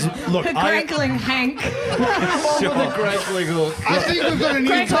 Crankling Hank. The grappling hook. I think we've got a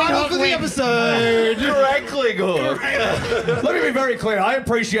new title for the episode. Grappling hook. Let me be very clear. I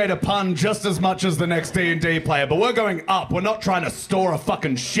appreciate a pun just as much as the next D&D player, but we're going up. We're not trying to store a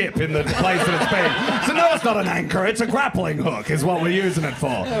fucking ship in the place that it's been. So no, it's not an anchor. It's a grappling hook. Is what we're using it for.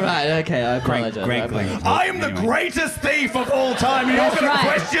 Right. Okay. I apologize. Grankling. I am the greatest thief of all time. You're That's going to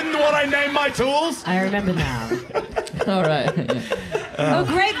right. question what I name my tools? I remember now. All right. Oh,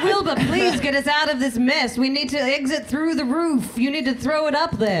 great, Wilbur, please get us out of this mess. We need to exit through the roof. You need to throw it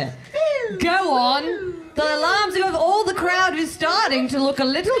up there. Go on. The alarms are going. All the crowd is starting to look a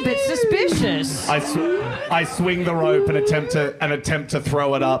little bit suspicious. I swing the rope and attempt to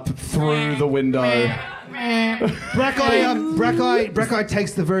throw it up through the window. Brackeye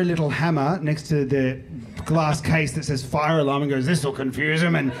takes the very little hammer next to the glass case that says fire alarm and goes, "This will confuse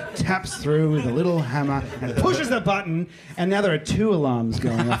him," and taps through with a little hammer and pushes the button, and now there are 2 alarms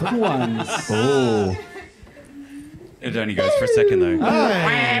going off at once. Oh. It only goes for a second though. Get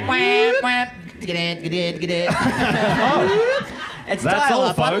it. It's That's dial all,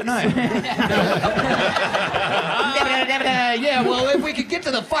 up, I don't folks. know. Yeah, well, if we could get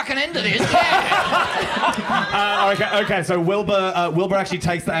to the fucking end of this, yeah. Okay. So Wilbur actually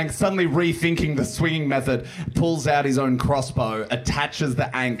takes the ankh, suddenly rethinking the swinging method, pulls out his own crossbow, attaches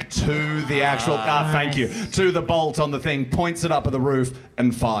the ankh to the actual. Thank you. To the bolt on the thing, points it up at the roof,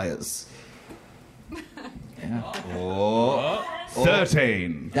 and fires.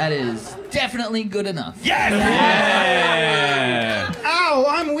 13. That is definitely good enough. Yes! Yeah. Ow,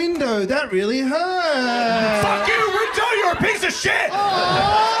 I'm window. That really hurt. Fuck you, Window! You're a piece of shit!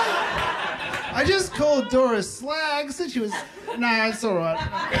 I just called Dora slag, said she was... Nah, it's all right.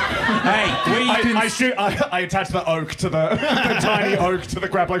 Hey, I attach the oak to the tiny oak to the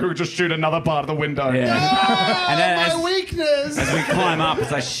grappling hook, just shoot another part of the window. Yeah. And then My weakness. as we climb up,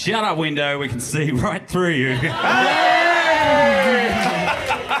 it's like, shut up, window, we can see right through you.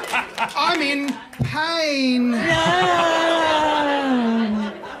 I'm in pain.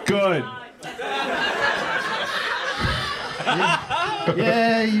 Good.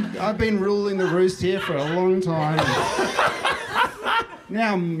 I've been ruling the roost here for a long time.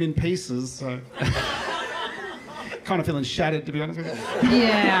 Now I'm in pieces, so... kind of feeling shattered, to be honest with you.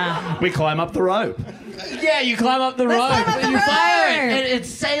 Yeah. We climb up the rope. Yeah, you climb up the Let's rope. climb up the You rope. fire it, and it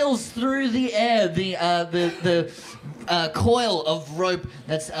sails through the air. The coil of rope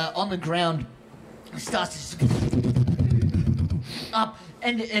that's on the ground starts to up,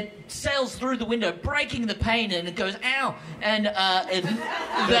 and it sails through the window, breaking the pane, and it goes ow, and the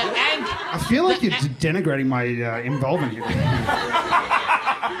ankh. I feel like you're denigrating my involvement here.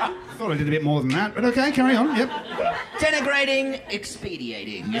 I thought I did a bit more than that, but okay, carry on. Yep. Denigrating,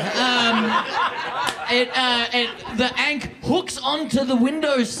 expediating. The ankh hooks onto the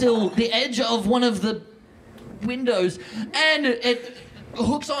windowsill, the edge of one of the windows, and it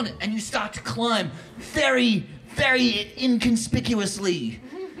hooks on it, and you start to climb very, very inconspicuously.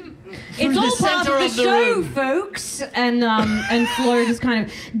 It's all part of the show, room. folks. And Flo just kind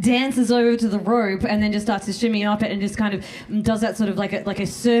of dances over to the rope and then just starts to shimmy up it and just kind of does that sort of like a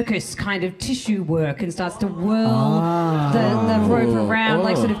circus kind of tissue work and starts to whirl the rope around,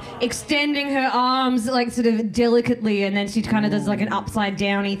 like sort of extending her arms like sort of delicately, and then she kind of does like an upside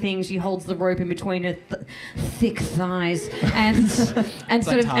downy thing. She holds the rope in between her thick thighs and sort of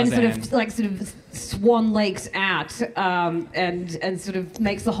swan lakes out and sort of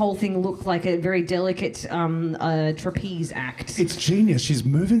makes the whole thing look like a very delicate trapeze act. It's genius. She's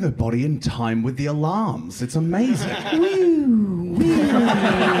moving her body in time with the alarms. It's amazing.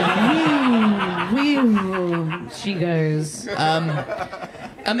 She goes.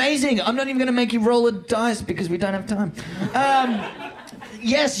 Amazing. I'm not even going to make you roll a dice because we don't have time.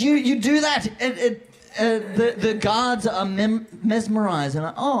 Yes, you do that. The guards are mesmerised and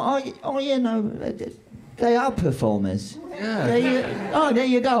they are performers. Yeah. There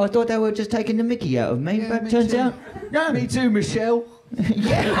you go. I thought they were just taking the mickey out of me, but turns out, no. Me too, Michelle.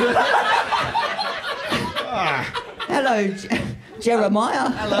 Yeah. Hello, Jeremiah.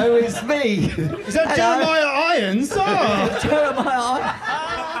 Hello, it's me. Is that Jeremiah Irons? Oh. Jeremiah.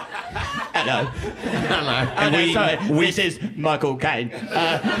 Hello. Hello. This is Michael Caine.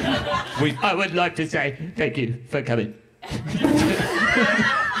 I would like to say thank you for coming.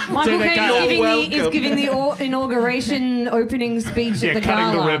 Michael the Caine gala. is giving the inauguration opening speech at the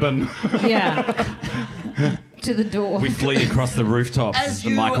cutting gala. the ribbon. Yeah. To the door. We flee across the rooftops As as the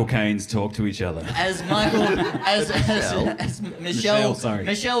you- Michael Caines talk to each other. As Michael, as Michelle, sorry.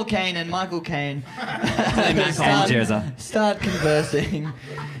 Michelle Caine and Michael Caine And Jezza. start conversing,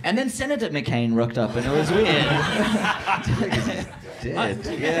 and then Senator McCain rocked up, and it was weird.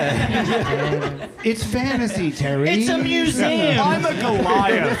 It's fantasy, Terry. It's a museum. I'm a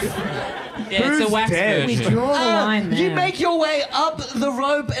Goliath. Yeah, it's a wax We version. draw the line there. You make your way up the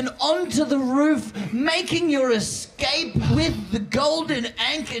rope and onto the roof, making your escape with the golden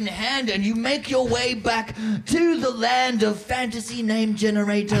ankh in hand, and you make your way back to the land of fantasy name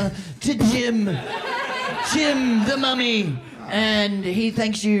generator, to Jim the mummy. And he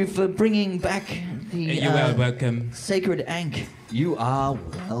thanks you for bringing back the You are welcome. sacred ankh. You are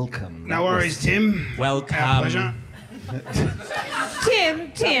welcome. No worries, Tim. Welcome. Our pleasure.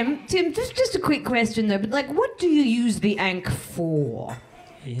 Tim, just a quick question though, but like, what do you use the ankh for?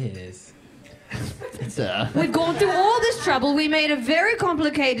 Yes. We've gone through all this trouble. We made a very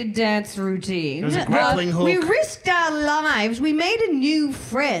complicated dance routine. There's a grappling hook. We risked our lives. We made a new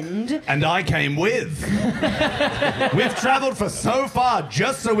friend. And I came with. We've travelled for so far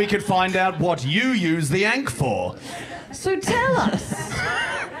just so we could find out what you use the ankh for. So tell us.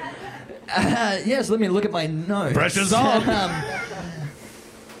 Yes, let me look at my notes. Pressure's on.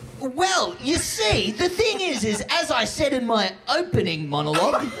 Well, you see, the thing is as I said in my opening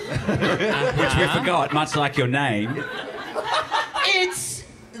monologue, Which we forgot, much like your name. it's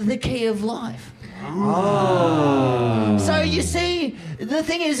the key of life. Oh. So you see, the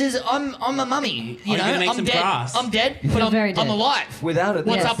thing is I'm a mummy. You Are you know, gonna make I'm some dead. grass? I'm dead, but You're I'm, very dead. I'm alive. Without it.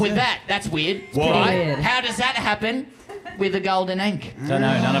 What's Yes. up with that? That's weird. Whoa. Right? Weird. How does that happen with the golden ankh? Don't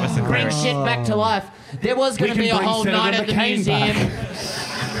know, none of us Bring agree. shit back to life. There was going to can be a bring whole Senator night at the McCain museum.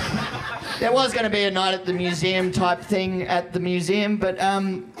 There was going to be a night at the museum type thing at the museum, but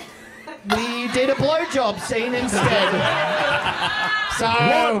we did a blowjob scene instead. So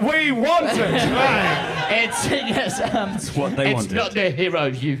What we wanted. it's yes, It's what they it's wanted. not the hero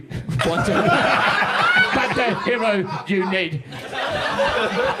you wanted, but the hero you need.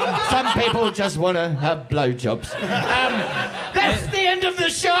 Some people just want to have blowjobs. That's the end of the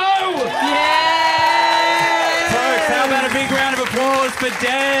show. Folks, how about a big round of applause for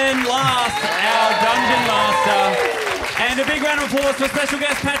Dan Last, our Dungeon Master. And a big round of applause for special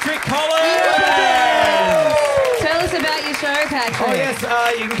guest Patrick Collins. Tell us about your show, Patrick. Oh yes,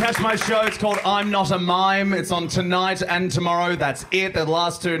 you can catch my show. It's called I'm Not a Mime. It's on tonight and tomorrow. That's it. The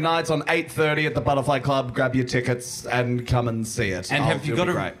last two nights on 8:30 at the Butterfly Club. Grab your tickets and come and see it. And Oh, have you it'll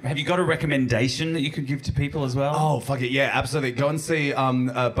got be great. have you got a recommendation that you could give to people as well? Oh, fuck it, yeah, absolutely. Go and see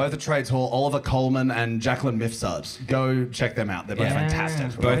both at Trades Hall, Oliver Coleman and Jacqueline Mifsud. Go check them out. They're both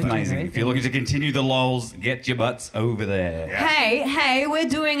fantastic. Both amazing. If you're looking to continue the lols, get your butts over there. Hey, we're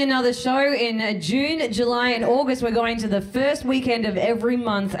doing another show in June, July, and August. We're going to the first weekend of every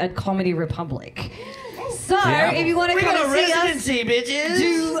month at Comedy Republic. So, if you want to We come got a and see us, residency, bitches.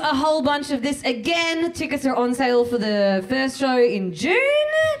 do a whole bunch of this again. Tickets are on sale for the first show in June.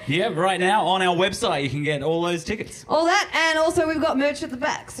 Yeah, right now on our website you can get all those tickets. All that, and also we've got merch at the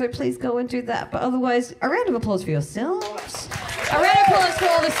back, so please go and do that. But otherwise, a round of applause for yourselves. A round of applause for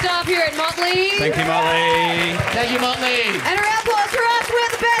all the staff here at Motley. Thank you, Molly. Thank you, Motley. And a round of applause for us.